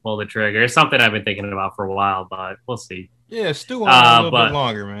haven't pulled the trigger. It's something I've been thinking about for a while, but we'll see. Yeah, stew on it a little but bit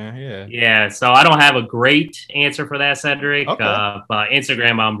longer, man. Yeah. Yeah, so I don't have a great answer for that, Cedric. Okay. But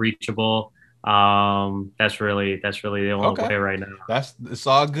Instagram, I'm reachable. That's really the only way right now. It's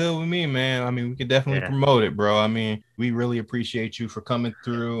all good with me, man. I mean, we can definitely promote it, bro. I mean, we really appreciate you for coming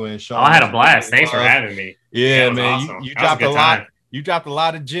through and showing. I had a blast. Thanks for having me. Yeah, man. Awesome. You dropped a lot. You dropped a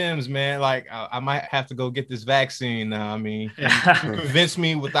lot of gems, man. Like I might have to go get this vaccine now. I mean, you convinced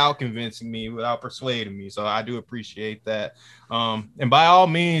me without convincing me, without persuading me. So I do appreciate that. And by all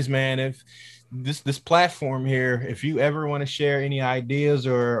means, man, if this platform here, if you ever want to share any ideas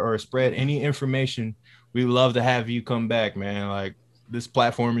or spread any information, we love to have you come back, man. Like, this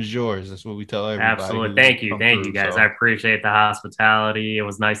platform is yours. That's what we tell everybody. Absolutely. Thank you guys. I appreciate the hospitality. It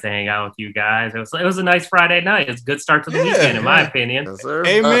was nice to hang out with you guys. It was a nice Friday night. It's a good start to the weekend, in my opinion. Yes, sir.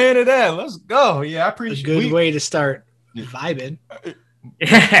 Amen to that. Let's go. Yeah, I appreciate a good way to start vibing.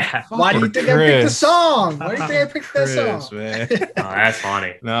 Yeah. Why do you think I picked the song? Why do you think I picked that song? Man. Oh, that's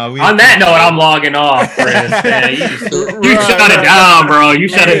funny. No, on that note, I'm logging off, Chris. Man, you shut it down, bro. You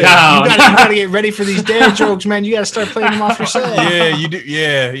shut it down. You gotta get ready for these dad jokes, man. You gotta start playing them off yourself. Yeah, you do.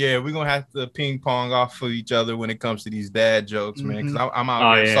 Yeah. We're gonna have to ping pong off of each other when it comes to these dad jokes, man. Because I'm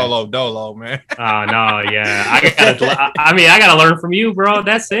out here solo dolo, man. Oh no, yeah. I gotta learn from you, bro.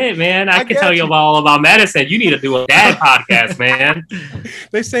 That's it, man. I can tell you all about medicine. You need to do a dad podcast, man.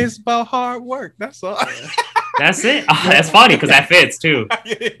 They say it's about hard work. That's all. That's it. Oh, that's funny because that fits too.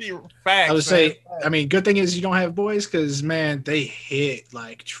 Facts, I would say, I mean, good thing is you don't have boys because, man, they hit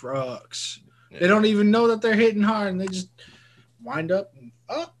like trucks. Yeah. They don't even know that they're hitting hard and they just wind up and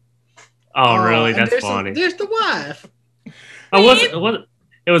really? That's funny. There's the wife.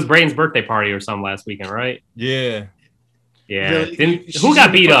 It was Brayden's birthday party or something last weekend, right? Yeah. Yeah. Really? Who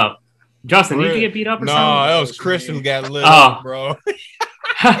got beat up? Justin, did you get beat up or something? No, that was Chris who got lit up, bro.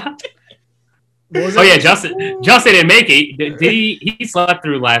 Yeah, Justin didn't make it. Did he slept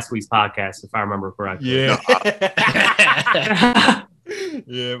through last week's podcast, if I remember correctly. Yeah.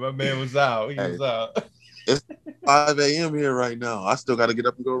 Yeah, my man was out. He was out. It's 5 a.m. here right now. I still got to get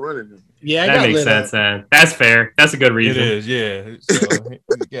up and go running. Yeah, that makes sense, man. That's fair. That's a good reason. It is, yeah. So he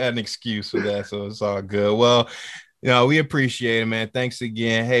got an excuse for that, so it's all good. Well, we appreciate it, man. Thanks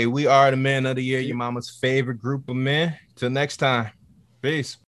again. Hey, we are the Men of the Year, your mama's favorite group of men. Till next time.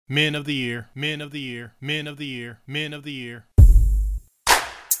 Peace. Men of the Year, Men of the Year, Men of the Year, Men of the Year.